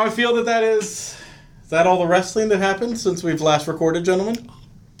name. Now I feel that is that all the wrestling that happened since we've last recorded, gentlemen?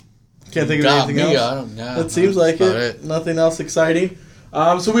 Can't think of anything else. That seems like it. Nothing else exciting.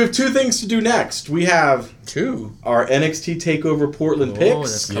 So we have two things to do next. We have our NXT TakeOver Portland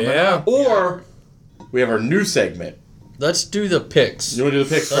picks, that's coming Yeah. or we have our new segment. Let's do the picks. You want to do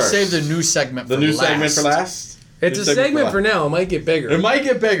the picks Let's first? save the new segment for the new last. segment for last. It's New a segment last. for now. It might get bigger. It might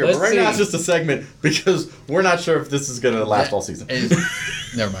get bigger, Let's but right now see. it's just a segment because we're not sure if this is going to last all season.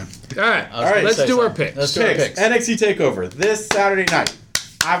 Never mind. All right. All right, Let's say do our something. picks. Let's do our Picks. picks. NXT TakeOver this Saturday night.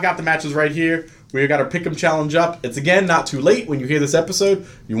 I've got the matches right here. We've got our Pick'em Challenge up. It's, again, not too late when you hear this episode.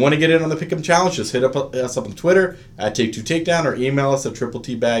 You want to get in on the Pick'em Challenge, just hit us up on Twitter at Take2Takedown or email us at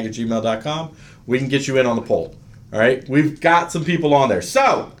tripletbag@gmail.com. We can get you in on the poll. All right? We've got some people on there.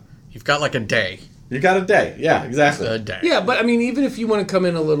 So, You've got like a day. you got a day. Yeah, exactly. A day. Yeah, but I mean, even if you want to come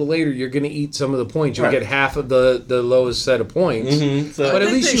in a little later, you're going to eat some of the points. You'll Right. get half of the lowest set of points. So, But I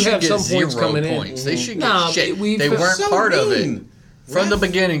at think least they you should have get some points 0 coming in. points. They should get Nah, shit. we- They weren't so part of it mean. from the Ref-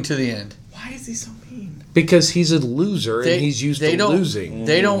 beginning to the end. Why is he so mean? Because he's a loser and he's used to don't, losing.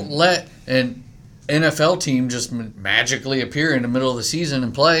 They don't let an NFL team just magically appear in the middle of the season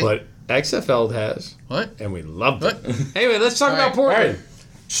and play. But XFL has. What? And we loved it. What? Anyway, let's talk about All Portland. right.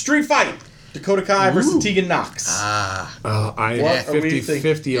 Street fight. Dakota Kai versus Tegan Knox. Ah, I What am are we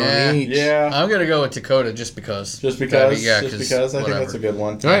 50-50 on Yeah. each. Yeah. I'm gonna go with Dakota just because. Just because. Yeah, Just because. I think that's a good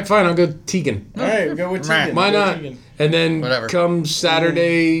one. All right, fine. I'll go Tegan. All right, we'll go with Tegan. Why We'll go not? Tegan. And then Whatever. come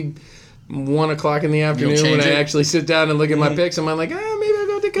Saturday, 1 o'clock in the afternoon, change when I it? actually sit down and look at my picks, I'm like, maybe I'll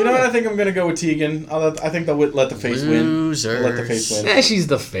go Dakota. You know what? I think I'm gonna go with Tegan. I think they'll let the face win. Losers. Let the face win. She's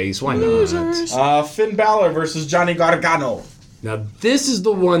the face. Why not? Finn Balor versus Johnny Gargano. Now, this is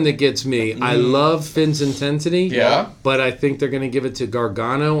the one that gets me. I love Finn's intensity. Yeah. But I think they're going to give it to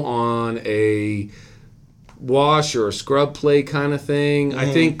Gargano on a wash or a scrub play kind of thing.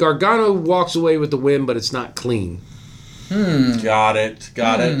 I think Gargano walks away with the win, but it's not clean. Got it. What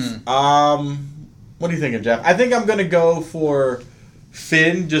are you thinking, Jeff? I think I'm gonna go for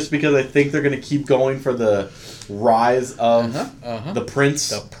Finn just because I think they're gonna keep going for the rise of the Prince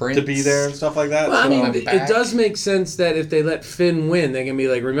to be there and stuff like that. Well, I So- mean, it back. does make sense that if they let Finn win, they can be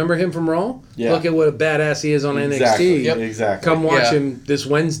like, remember him from Raw? Yeah. Look at what a badass he is on exactly. NXT. Yep. Exactly. Come watch Yeah. him this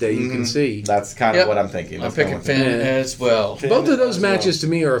Wednesday. You can see. That's kind of Yep. what I'm thinking. I'm That's picking kinda what I'm Finn Yeah. as well. Finn. Both of those as well. matches to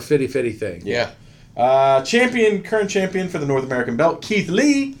me are a fitty thing. Yeah. Current champion for the North American belt, Keith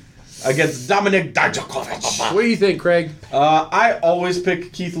Lee, against Dominik Dijakovic. What do you think, Craig? I always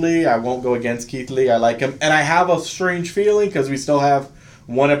pick Keith Lee. I won't go against Keith Lee. I like him. And I have a strange feeling, because we still have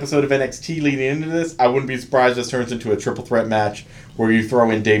one episode of NXT leading into this. I wouldn't be surprised if this turns into a triple threat match where you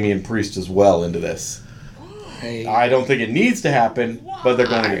throw in Damian Priest as well into this. Hey. I don't think it needs to happen, but they're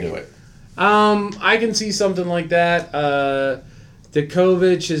going to do it. I can see something like that.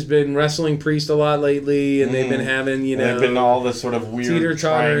 Djokovic has been wrestling Priest a lot lately, and they've been having, And they've been all this sort of weird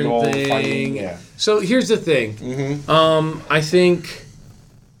teeter-totter triangle thing. fighting. Yeah. So here's the thing. I think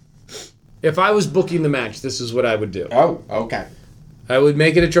if I was booking the match, this is what I would do. Oh, okay. I would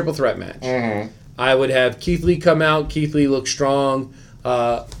make it a triple threat match. I would have Keith Lee come out. Keith Lee looks strong.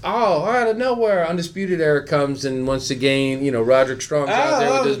 Out of nowhere, Undisputed Era comes and wants to gain, Roderick Strong's out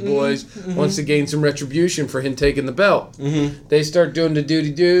there with his boys, wants to gain some retribution for him taking the belt. They start doing the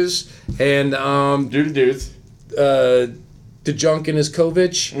duty-doos, and Dudes. the Junk and his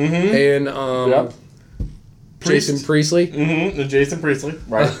Kovic, and Yep. Jason Priestley. Jason Priestley,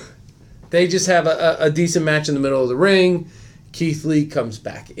 right. They just have a decent match in the middle of the ring. Keith Lee comes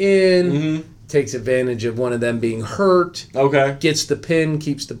back in, takes advantage of one of them being hurt, Okay. gets the pin,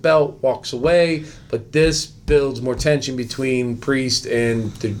 keeps the belt, walks away. But this builds more tension between Priest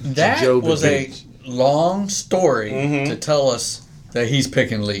and the That Joe was a long story to tell us that he's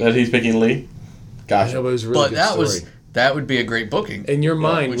picking Lee. That he's picking Lee? Gotcha. That was a really But good that story. was That would be a great booking. In your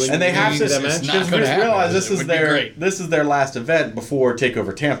mind, which- when And they have to, you that match? it's not because gonna happen. realize It would be great. this is their last event before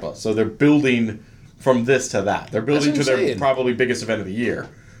Takeover Tampa. So they're building from this to that. They're building to That's what their I'm saying. probably biggest event of the year,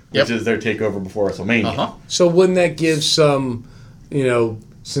 Yep. which is their Takeover before WrestleMania. Uh-huh. So wouldn't that give some,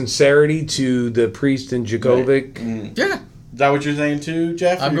 sincerity to the Priest and Djokovic? Yeah. Is that what you're saying too,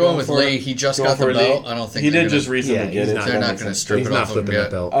 Jeff? I'm You're going with for Lee. it? He just Going got the for belt. Lee? I don't think he they're did gonna- just recently Yeah, get he's it. not- so They're that not makes going to sense. strip He's it not off of him flipping the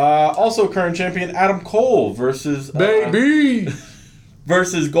yet. belt. Also, current champion Adam Cole versus Baby!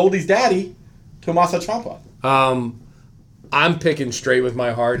 versus Goldie's daddy, Tommaso Ciampa. I'm picking straight with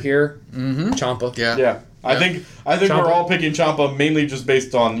my heart here. Mm-hmm. Ciampa. Yeah. Yeah, I think Ciampa. we're all picking Ciampa mainly just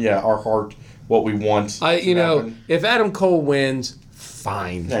based on our heart, what we want. to happen. If Adam Cole wins,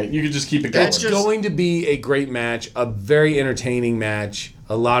 fine. Yeah, you could just keep it going. It's going to be a great match, a very entertaining match,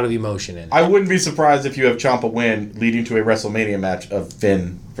 a lot of emotion in it. I wouldn't be surprised if you have Ciampa win, leading to a WrestleMania match of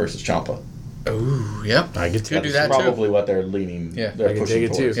Finn versus Ciampa. Ooh, yep. I could Could do That's that too. probably what they're leaning. Yeah. they're I can pushing take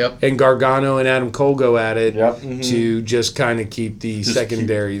it too. towards. Yep. And Gargano and Adam Cole go at it Yep. Mhm. to just kind of keep the Just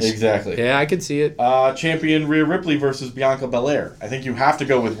secondaries. keep- exactly. Yeah, I can see it. Champion Rhea Ripley versus Bianca Belair. I think you have to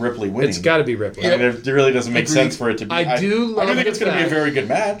go with Ripley winning. It's got to be Ripley. I mean, it really doesn't make Agreed. sense for it to be. I do love think the it's going to be a fact- very good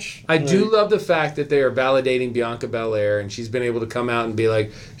match. I do love the fact that they are validating Bianca Belair, and she's been able to come out and be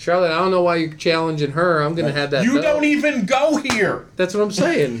like, Charlotte, I don't know why you're challenging her. I'm going to have that You belt." don't even go here. That's what I'm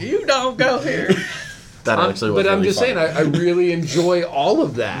saying. You don't go here. That But I'm just saying, I really enjoy all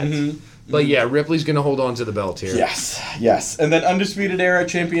of that. But yeah, Ripley's going to hold on to the belt here. Yes. And then Undisputed Era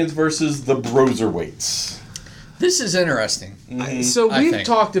champions versus the Broserweights. This is interesting. So I we've think.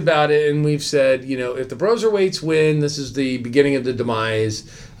 talked about it, and we've said, if the Broserweights win, this is the beginning of the demise.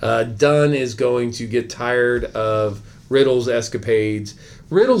 Dunn is going to get tired of Riddle's escapades.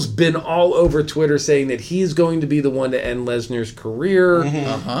 Riddle's been all over Twitter saying that he's going to be the one to end Lesnar's career.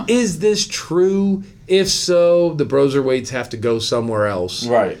 Uh-huh. Is this true? If so, the Broserweights have to go somewhere else.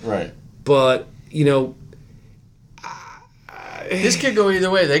 Right. But, This could go either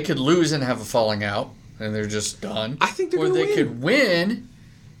way. They could lose and have a falling out, and they're just done. I think they're Or gonna they win. could win,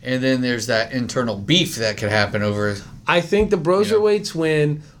 and then there's that internal beef that could happen over. I think the Broserweights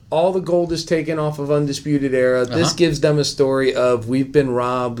win. All the gold is taken off of Undisputed Era. This Uh-huh. gives them a story of we've been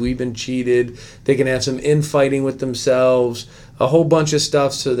robbed, we've been cheated. They can have some infighting with themselves, a whole bunch of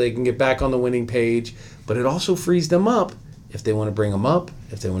stuff so they can get back on the winning page. But it also frees them up if they want to bring them up,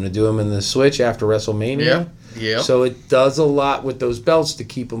 if they want to do them in the switch after WrestleMania. Yeah. So it does a lot with those belts to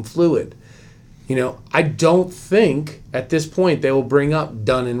keep them fluid. I don't think at this point they will bring up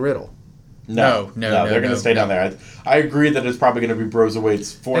Dunn and Riddle. No, They're going to stay down there. I agree that it's probably going to be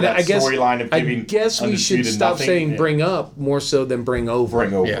Broserweights for And that storyline of I giving. guess we should Undisputed stop nothing. saying Yeah. bring up more so than bring over.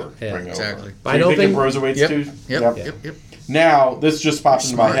 Bring over. Yeah, Bring exactly. over. I So you don't thinking think- Broserweights Yep. too? Yep. Now, this just popped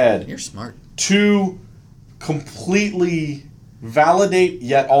into my Smart. head. You're smart. To completely validate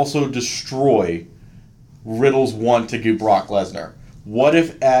yet also destroy Riddle's want to get Brock Lesnar. What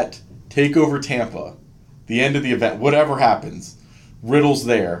if at TakeOver Tampa, the end of the event, whatever happens, Riddle's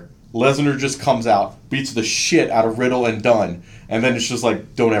there, Lesnar just comes out, beats the shit out of Riddle and Dunn, and then it's just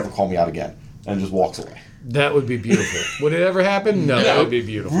like, don't ever call me out again, and just walks away. That would be beautiful. Would it ever happen? No, that would be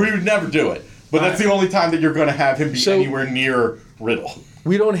beautiful. We would never do it. But that's the only time that you're going to have him be So- anywhere near Riddle.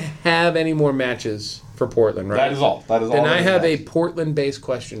 We don't have any more matches for Portland, right? That is all. That is all. Then that I is have a left. Portland-based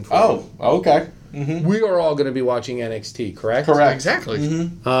question for Oh, okay. you. We are all going to be watching NXT, correct? Correct. Exactly.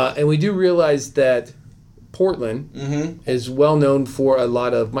 And we do realize that Portland is well known for a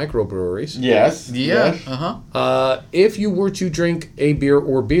lot of microbreweries. Yes. Yeah. Yes. Uh-huh. If you were to drink a beer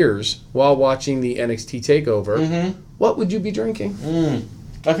or beers while watching the NXT TakeOver, what would you be drinking?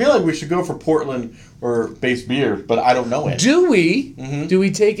 I feel like we should go for Portland or base beer, but I don't know it. Do we? Do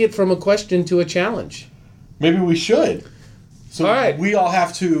we take it from a question to a challenge? Maybe we should. So All right. we all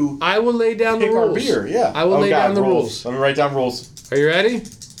have to I will lay down the pick our rules. beer. Yeah. I will lay down the rules. Let me write down rules. Are you ready?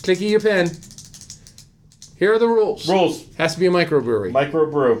 Clicky your pen. Here are the rules. Rules. Has to be a microbrewery.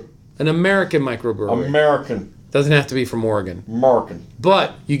 Microbrew. An American microbrewery. American. Doesn't have to be from Oregon. American.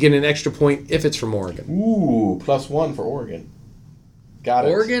 But you get an extra point if it's from Oregon. Ooh, +1 for Oregon. Got it.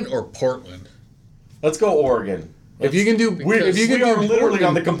 Oregon or Portland? Let's go Oregon. If you can do, if you can we are do literally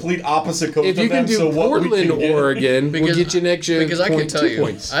on the Portland, complete opposite coast if you of can them, do so what we Portland, can get- Oregon, we'll get you an extra Because I can point, tell 2 you,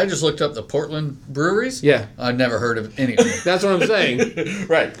 points. I just looked up the Portland breweries. Yeah. I've never heard of any of them. That's what I'm saying.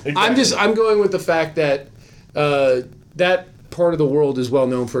 Right. Exactly. I'm going with the fact that that part of the world is well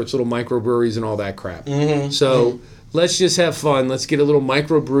known for its little microbreweries and all that crap. So let's just have fun. Let's get a little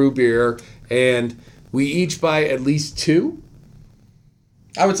microbrew beer, and we each buy at least 2.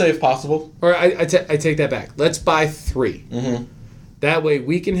 I would say if possible. Or I take that back. Let's buy 3. That way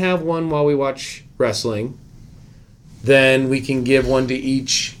we can have one while we watch wrestling. then we can give one to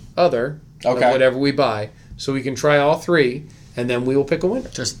each other of Okay. whatever we buy. So we can try all three, and then we will pick a winner.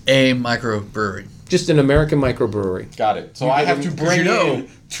 Just a microbrewery. Just an American microbrewery. Got it. So I have to bring in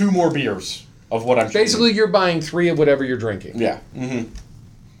 2 more beers of what I'm drinking. Basically, you're buying 3 of whatever you're drinking. Yeah.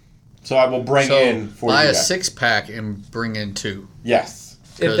 So I will bring in for buy you a guys. 6-pack and bring in 2. Yes.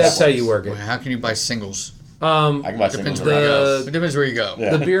 If that's how you work it. How can you buy singles? I can buy Depends singles. where you go. The- It depends where you go.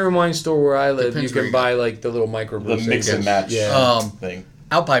 Yeah. The beer and wine store where I live, Depends you where can you buy like the little microbrew. The mix and match thing.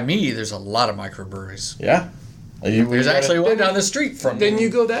 Out by me, there's a lot of microbreweries. Yeah. There's actually one down the street from Then me. you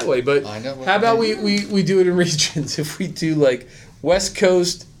go that way. But I know what how about they we do it in regions? If we do like West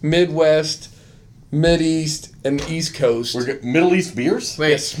Coast, Midwest, Mideast, and East Coast. We're good. Middle East beers?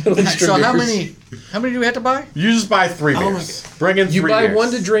 Wait, Yes, Middle Eastern so how beers. many do we have to buy? You just buy 3 Oh beers. Bring in 3 You buy beers.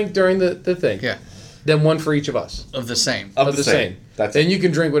 one to drink during the thing. Yeah, Then one for each of us. of the same. Of Of the same. That's Then it. you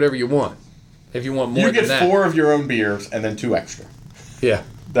can drink whatever you want. If you want more You than get that. 4 of your own beers and then 2 extra. Yeah.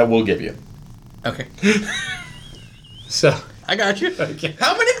 That we'll give you. Okay, So, I got you. okay.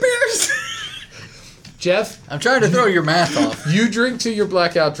 How many beers? Jeff, I'm trying to throw your math off. you drink till you're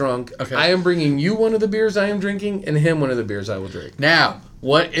blackout drunk. Okay. I am bringing you one of the beers I am drinking and him one of the beers I will drink. Now,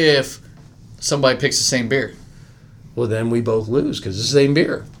 what if somebody picks the same beer? Well, then we both lose because it's the same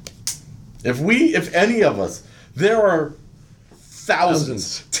beer. If any of us, there are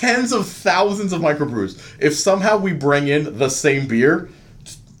thousands, tens of thousands of microbrews. If somehow we bring in the same beer,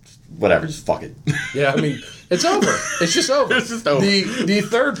 whatever, just fuck it. Yeah, I mean, it's over. It's just over. It's just over. The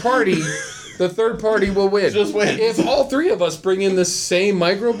third party will win. Just win. If all 3 of us bring in the same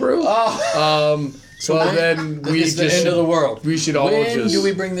microbrew, well then we It's the just end of the world. we should all When just. do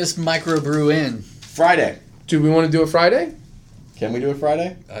we bring this microbrew in? Friday. Do we want to do it Friday? Can we do it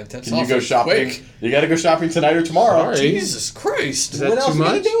Friday? That's Can you go shopping? quick. You got to go shopping tonight or tomorrow. Sorry. Jesus Christ! Is that What else too are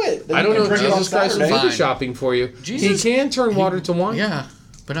you much? gonna do it? Then I don't you know can if drink it on Jesus Christ will Saturday. do the Fine. shopping for you. Jesus- He can turn water to wine. Yeah,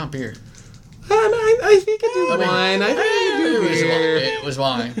 but not beer. I think I do wine. I think I do beer. It was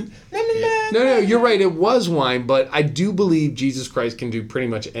wine. No, you're right. It was wine, but I do believe Jesus Christ can do pretty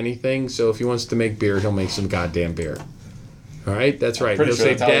much anything. So if he wants to make beer, he'll make some goddamn beer. All right, that's right. Pretty He'll sure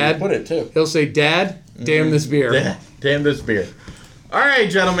say, that's how you "Dad." put it too. He'll say, "Dad, damn this beer." Damn this beer. All right,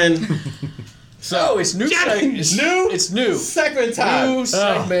 gentlemen. So it's new. It's new. Segment time. New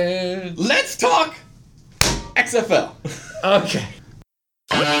segment. Let's talk XFL. Okay.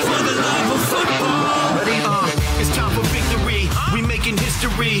 For the love of football. It's time for victory. We making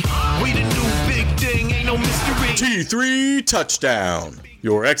history. We the new big thing, ain't no mystery. T3 touchdown.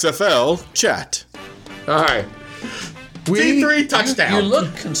 Your XFL chat. All right. T3 touchdown. You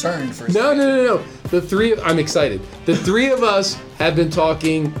look concerned for a No. The 3. I'm excited. The 3 of us have been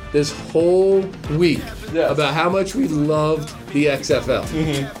talking this whole week Yes. about how much we loved the XFL.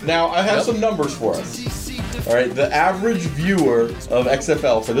 Now, I have some numbers for us. All right, the average viewer of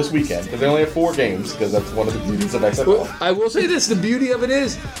XFL for this weekend, because they only have 4 games, because that's one of the beauties of XFL. Well, I will say this: the beauty of it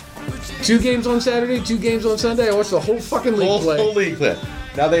is 2 games on Saturday, 2 games on Sunday. I watched the whole fucking league play. Whole league clip.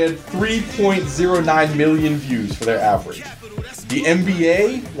 Now they had 3.09 million views for their average. The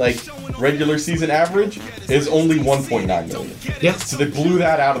NBA, like regular season average, is only 1.9 million. Yeah. So they blew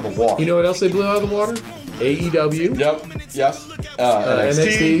that out of the water. You know what else they blew out of the water? AEW. Yep. Yes.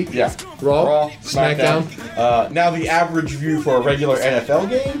 NXT. NXT, Yeah. Raw, SmackDown. Now the average view for a regular NFL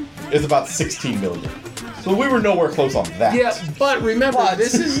game is about 16 million. So we were nowhere close on that. Yeah, but remember,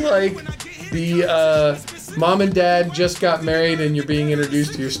 this is like the mom and dad just got married and you're being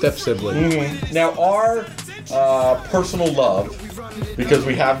introduced to your step sibling. Now our personal love, because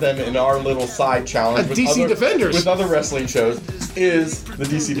we have them in our little side challenge with DC other, Defenders. with other wrestling shows, is the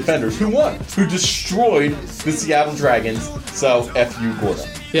DC Defenders, who won, who destroyed the Seattle Dragons. So F you, Gordon.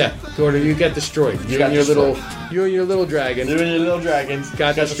 Yeah, Gordon, you got destroyed. You got and your destroyed. you and your little dragon. You and your little dragons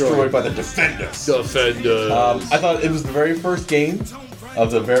Got destroyed. destroyed by the Defenders. Defender. I thought it was the very first game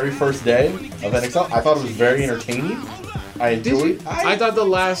of the very first day of NXL. I thought it was very entertaining. I enjoyed it. I thought the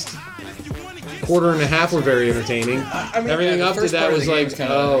last quarter and a half were very entertaining. I mean, Everything the up to first that part of was the game like, was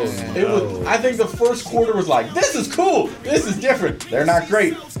kinda oh, like, It was, I think the first quarter was like, this is cool, this is different. They're not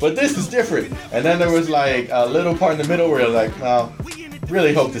great, but this is different. And then there was like a little part in the middle where you're like, well,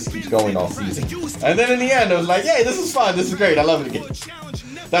 really hope this keeps going all season. And then in the end, I was like, yay, this is fun, this is great, I love it again.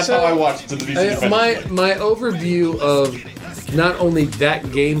 That's So, how I watched the DC Defenders. my overview of not only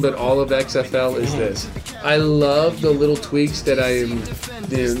that game but all of XFL is this. I love the little tweaks that I am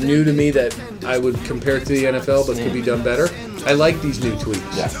new to me that I would compare to the NFL but could be done better. I like these new tweaks.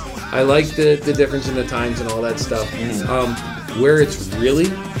 Yeah. I like the difference in the times and all that stuff. Where it's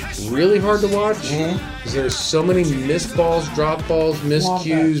really hard to watch is there's so many missed balls, drop balls,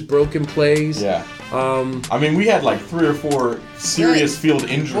 miscues, broken plays. Yeah. I mean, we had like 3 or 4 serious field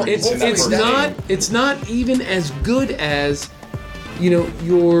injuries. in that It's first not. game. It's not even as good as,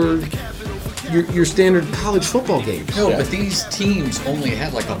 your standard college football games. No, Yeah. but these teams only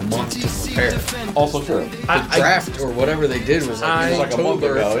had like a month to prepare. Also true. The draft or whatever they did was like in like a month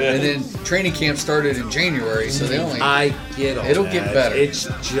October, ago, yeah. and then training camp started in January, so they only. I get all It'll that. get better. It's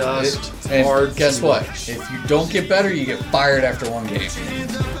just and hard. guess to what? watch. If you don't get better, you get fired after one game.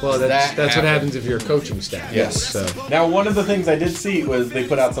 Well, that's that what happened. happens if you're a coaching staff. Yes. So Now, one of the things I did see was they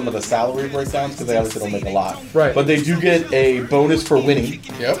put out some of the salary breakdowns because they obviously don't make a lot. Right. But they do get a bonus for winning.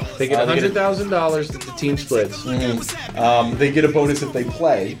 Yep. they get they get $100,000 that the team splits. They get a bonus if they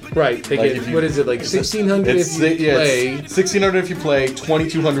play. Right. They Like get if you- what is it like $1,600 if you play. It's $1,600 if you play,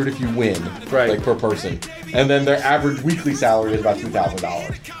 $2,200 if you win. Right. Like per person. And then their average weekly salary is about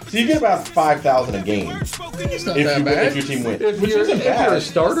 $2,000. So you get about $5,000 a game It's not that bad. if your team wins, If which you're, isn't if you're a bad.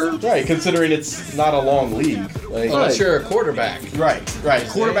 starter, Right, considering it's not a long league. Like, Unless you're a quarterback. Right.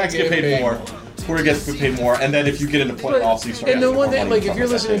 Quarterbacks get paid more. Quarterbacks get paid more, and then if you get into playoffs, you start. and the getting one more thing, money like if from you're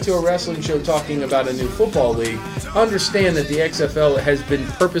that listening too. to a wrestling show talking about a new football league, understand that the XFL has been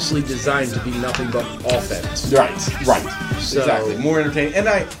purposely designed to be nothing but offense. Right. So- Exactly. More entertaining. And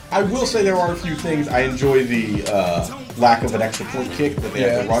I will say there are a few things. I enjoy the lack of an extra point kick that they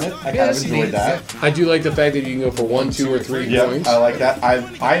have to run it. I kind of that's enjoyed neat. that. I do like the fact that you can go for 1, 2, or 3 Yeah, points. I like that.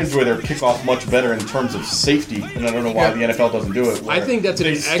 I enjoy their kickoff much better in terms of safety, and I don't know why Yeah. the NFL doesn't do it. I where think that's an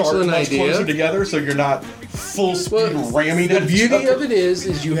they start excellent much idea. Closer together, so you're not full speed Well, ramming the at each beauty other. of it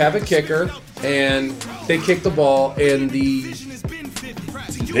is you have a kicker, and they kick the ball, and the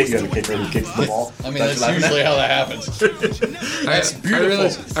You have a kicker who kicks the ball. I mean, that's usually how that happens. That's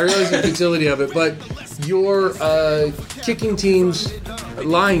beautiful. I realize the futility of it, but your kicking team's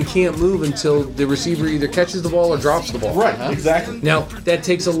line can't move until the receiver either catches the ball or drops the ball. Right, exactly. Now, that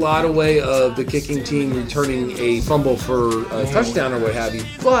takes a lot away of the kicking team returning a fumble for a touchdown or what have you,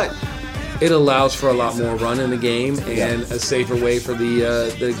 but it allows for a lot more run in the game and a safer way for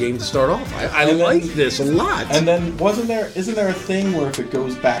the game to start off. I And then- like this a lot. And then isn't there a thing where if it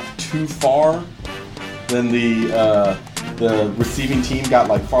goes back too far, then the receiving team got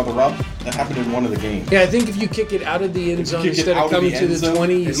like farther up? That happened in one of the games. Yeah, I think if you kick it out of the end zone kick it instead out of of coming the to end the zone,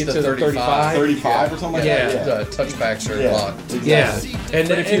 20, you it's get the to the 35. 35 or something like Yeah. that. The touchbacks are Yeah. blocked. Yeah, Exactly. and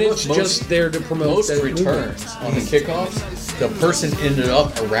But if you look, it's most- just there to promote Most that returns on the kickoffs, the person ended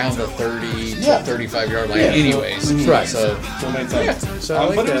up around the 30 Yeah. to 35 yard line Yeah. anyways. Right. So So it made sense. So I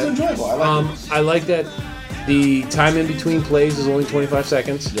like but it was that. enjoyable. I like it. I like that the time in between plays is only 25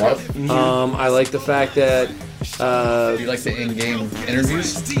 seconds. Yep. I like the fact that do you like the in-game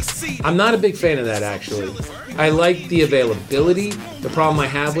interviews? I'm not a big fan of that actually. I like the availability. The problem I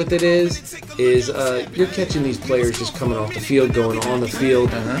have with it is you're catching these players just coming off the field, going on the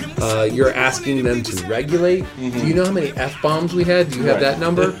field. You're asking them to regulate. Do you know how many F-bombs we had? Do you have Right. that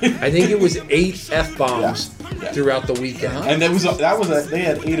number? I think it was 8 F-bombs Yeah. throughout the weekend. And they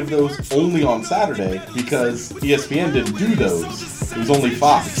had 8 of those only on Saturday because ESPN didn't do those. It was only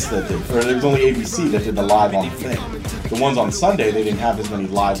Fox that did, or it was only ABC that did the live on the thing. The ones on Sunday, they didn't have as many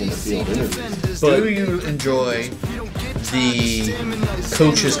live in the field interviews. But- Do you enjoy the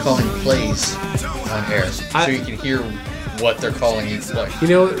coaches calling plays on air so you can hear what they're calling each play? You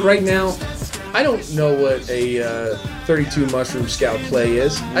know, right now, I don't know what a 32 mushroom scout play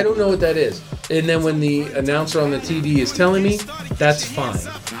is. I don't know what that is. And then when the announcer on the TV is telling me, that's fine.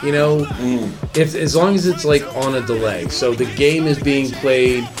 You know, if as long as it's like on a delay. So the game is being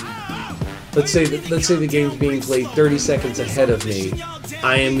played. Let's say the game's being played 30 seconds ahead of me.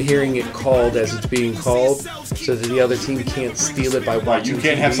 I am hearing it called as it's being called, so that the other team can't steal it by watching. You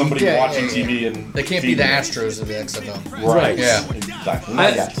can't have TV. somebody Yeah, watching yeah, yeah. TV and They can't be the Astros of the XFL. Right. Yeah. Exactly.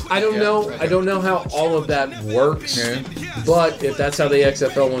 I don't know. I don't know how all of that works. Yeah. But if that's how the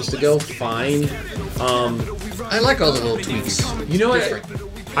XFL wants to go, fine. I like all the little tweaks. You know what? Different.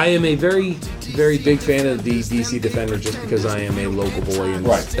 I am a very, very big fan of the DC Defenders just because I am a local boy and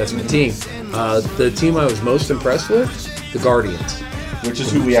Right. that's my team. The team I was most impressed with, the Guardians. Which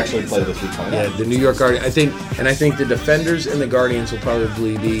is who we actually play this week coming Yeah, up. the New York Guardians. I think the Defenders and the Guardians will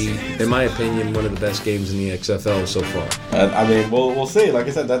probably be, in my opinion, one of the best games in the XFL so far. I mean, we'll see. Like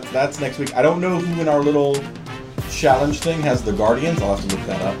I said, that's next week. I don't know who in our little challenge thing has the Guardians. I'll have to look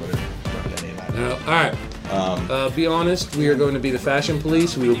that up. All right. Be honest, we are going to be the Fashion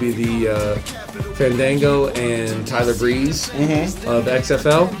Police. We will be the Fandango and Tyler Breeze of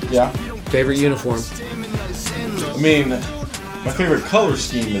XFL. Yeah. Favorite uniform? I mean, my favorite color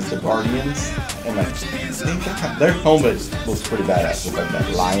scheme is the Guardians, and I think their helmet looks pretty badass with like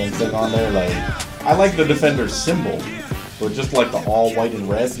that lion thing on there. Like, I like the Defender's symbol, but just like the all white and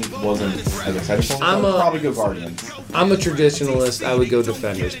red wasn't as exciting for me. I'm So a- probably go Guardians. I'm a traditionalist. I would go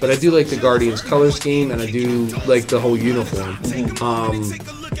Defenders, but I do like the Guardians color scheme, and I do like the whole uniform.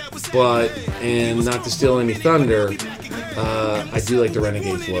 And not to steal any thunder, I do like the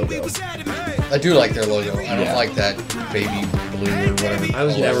Renegades logo. I do like their logo. I don't Yeah. like that baby blue or whatever. I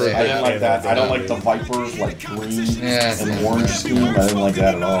was color never they a I have. didn't like that. I don't like the Vipers, like green Yeah. and orange scheme. I didn't like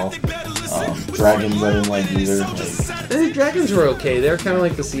that at all. Dragons, I didn't like either. The Dragons were okay. They're kind of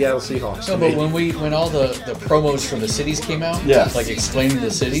like the Seattle Seahawks. No, to but me. when all the promos from the cities came out, Yeah. like explaining the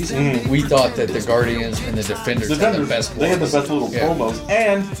cities, we thought that the Guardians and the Defenders had the best they had the ones. best little Yeah. promos,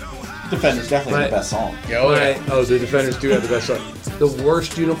 and Defenders definitely Right. the best song. Oh, yeah. Right. Oh, the Defenders do have the best one. The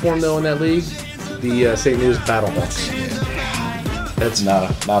worst uniform though in that league, the St. Louis Battlehawks. That's Not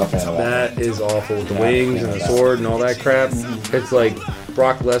a fan of that. that is awful with the Not a wings fan and of the that. sword and all that crap. It's like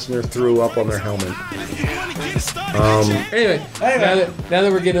Brock Lesnar threw up on their helmet. Anyway, now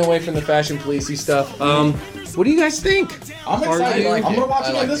that we're getting away from the fashion policey stuff, what do you guys think? I'm Are excited. you- I like I'm it. gonna watch I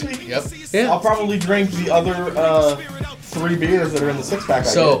it like this it. week. Yep. Yeah. I'll probably drink the other 3 beers that are in the 6-pack.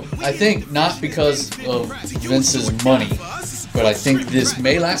 So I think not because of Vince's money, but I think this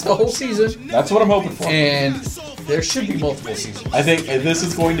may last the whole season, that's what I'm hoping for. and there should be multiple seasons. I think this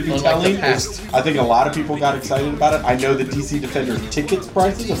is going to be Unlike the telling. past. I think a lot of people got excited about it. I know the DC Defenders tickets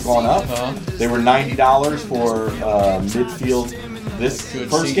prices have gone up. Uh-huh. They were $90 for midfield this Good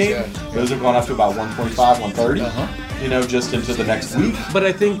first seats, game. yeah. Those have gone up to about 125, 130. Uh-huh. You know, just into the next week. But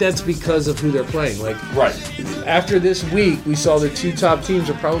I think that's because of who they're playing. Like Right. after this week, we saw the two top teams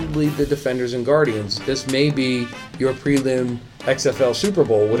are probably the Defenders and Guardians. This may be your prelim XFL Super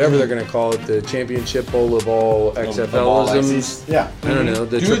Bowl, whatever they're going to call it, the championship bowl of all XFLisms. Yeah. I don't know.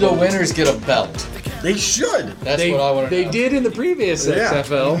 Do the triple- winners get a belt? They should. That's They, what I want to they know. did in the previous Yeah.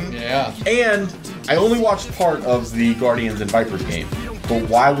 XFL. Yeah. And I only watched part of the Guardians and Vipers game. But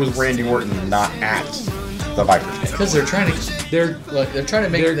why was Randy Orton not at the Vipers game? Because they're trying to They're make the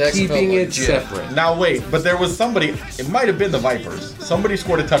they're XFL keeping it legit. separate. Now wait, but there was somebody. It might have been the Vipers. Somebody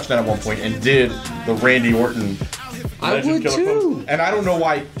scored a touchdown at one point and did the Randy Orton. I Legend would Killer too. pose. And I don't know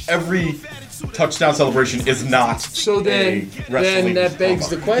why every touchdown celebration is not. So then a wrestling that begs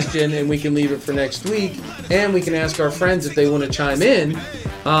the promo. question, and we can leave it for next week, and we can ask our friends if they want to chime in.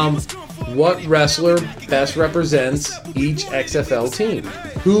 What wrestler best represents each XFL team?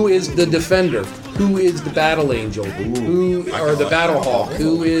 Who is the Defender? Who is the Battle Angel? Who or the Battle Hawk?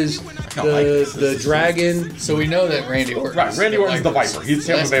 Who is like this. the Dragon? So we know that Randy Orton. Right, Randy Orton's the Viper. He's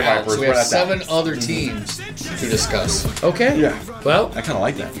Tampa Bay Vipers. So we We're have at that. 7 other teams to discuss. Okay. Yeah. Well, I kind of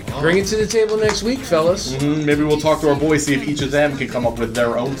like that. bring it to the table next week, fellas. Maybe we'll talk to our boys, see if each of them can come up with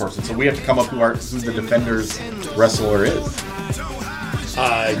their own person. So we have to come up who the Defenders wrestler is.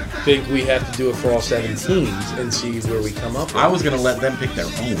 I think we have to do it for all 7 teams and see where we come up with. I was gonna let them pick their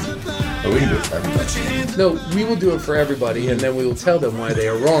own, but we can do it for everybody. No, we will do it for everybody, and then we will tell them why they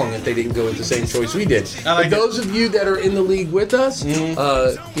are wrong if they didn't go with the same choice we did. I like But those of you that are in the league with us,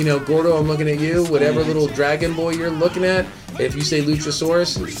 Gordo, I'm looking at you. Whatever little dragon boy you're looking at, if you say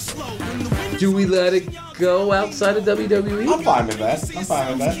Luchasaurus, do we let it go outside of WWE? I'm fine with that.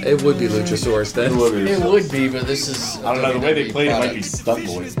 It would be Luchasaurus then. It would be, but this is. I don't know, the way they played it might be product. stunt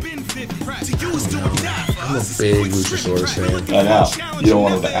boys. I'm a big Luchasaurus fan. I know. You don't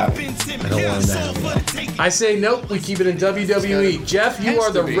want it to happen. I don't want to have that. I say nope. We keep it in WWE. Jeff, you Has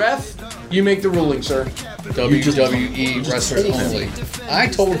are the to be. ref. You make the ruling, sir. WWE wrestlers only. I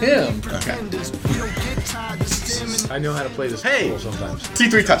told him. I know how to play this Hey. rule sometimes.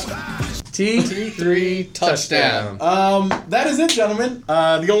 T3 touchdown. T3 touchdown. That is it, gentlemen.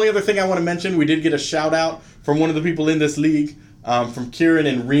 The only other thing I want to mention, we did get a shout out from one of the people in this league, from Kieran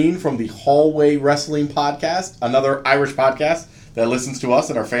and Reen from the Hallway Wrestling Podcast, another Irish podcast that listens to us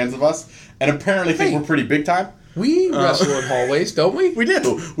and are fans of us, and apparently think Hey. we're pretty big time. We wrestle in hallways, don't we? We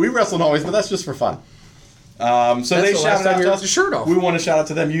do. We wrestle in hallways, but that's just for fun. So they the last shouted time out we to ripped us. the shirt off. We want to shout out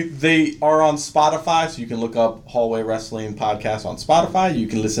to them. They are on Spotify, so you can look up Hallway Wrestling Podcast on Spotify. You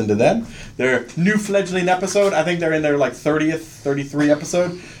can listen to them. Their new fledgling episode, I think they're in their 33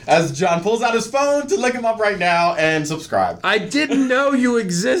 episode. As John pulls out his phone to look him up right now and subscribe. I didn't know you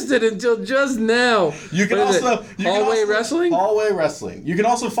existed until just now. You can What is also it? Hallway Wrestling? Hallway Wrestling. You can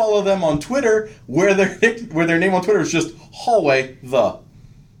also follow them on Twitter, where their name on Twitter is just Hallway the.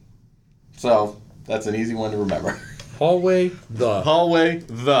 So that's an easy one to remember. Hallway the. Hallway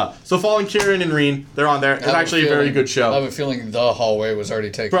the. So following Kieran and Reen, they're on there. It's actually a very good I show. have a feeling the hallway was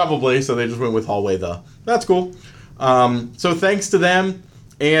already taken. Probably, so they just went with Hallway the. That's cool. So thanks to them,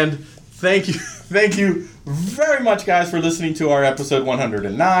 and Thank you very much, guys, for listening to our episode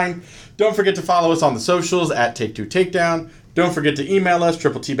 109. Don't forget to follow us on the socials at Take2Takedown. Don't forget to email us,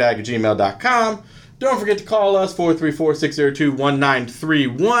 tripletbag@gmail.com. Don't forget to call us,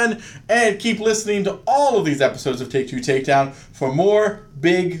 434-602-1931. And keep listening to all of these episodes of Take Two Takedown for more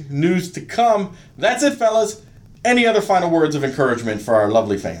big news to come. That's it, fellas. Any other final words of encouragement for our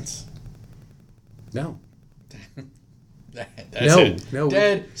lovely fans? No. That's it. No.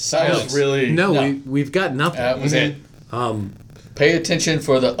 Dead silence. Really? No, No. we've got nothing. That was it. Pay attention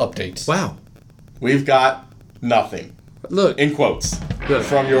for the updates. Wow. We've got nothing. Look, In quotes. Look.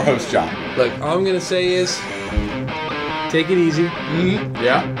 From your host, John. look. All I'm gonna say is, take it easy,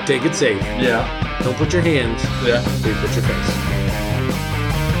 Yeah. take it safe. Yeah. Don't put your hands Yeah. where you put your face.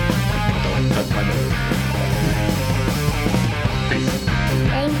 That's my nose.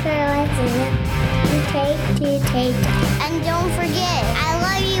 Thanks for listening to Take Two Takedown. And don't forget, I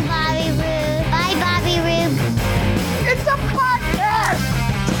love you, Bobby Roode. Bye, Bobby Roode. It's a podcast!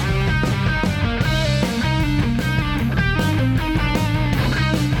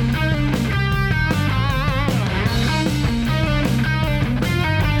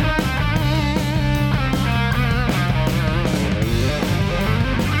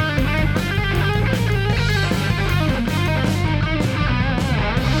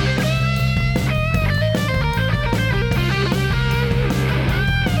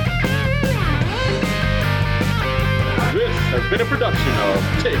 This has been a production of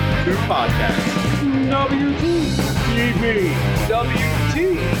Take Two Podcast. WTTP.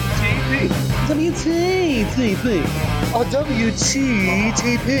 WTTP. WTTP. Oh,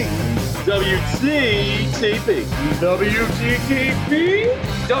 WTTP. WTTP.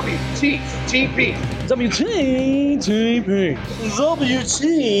 WTTP. WTTP.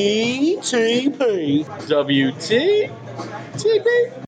 WTTP. WTTP. WTTP.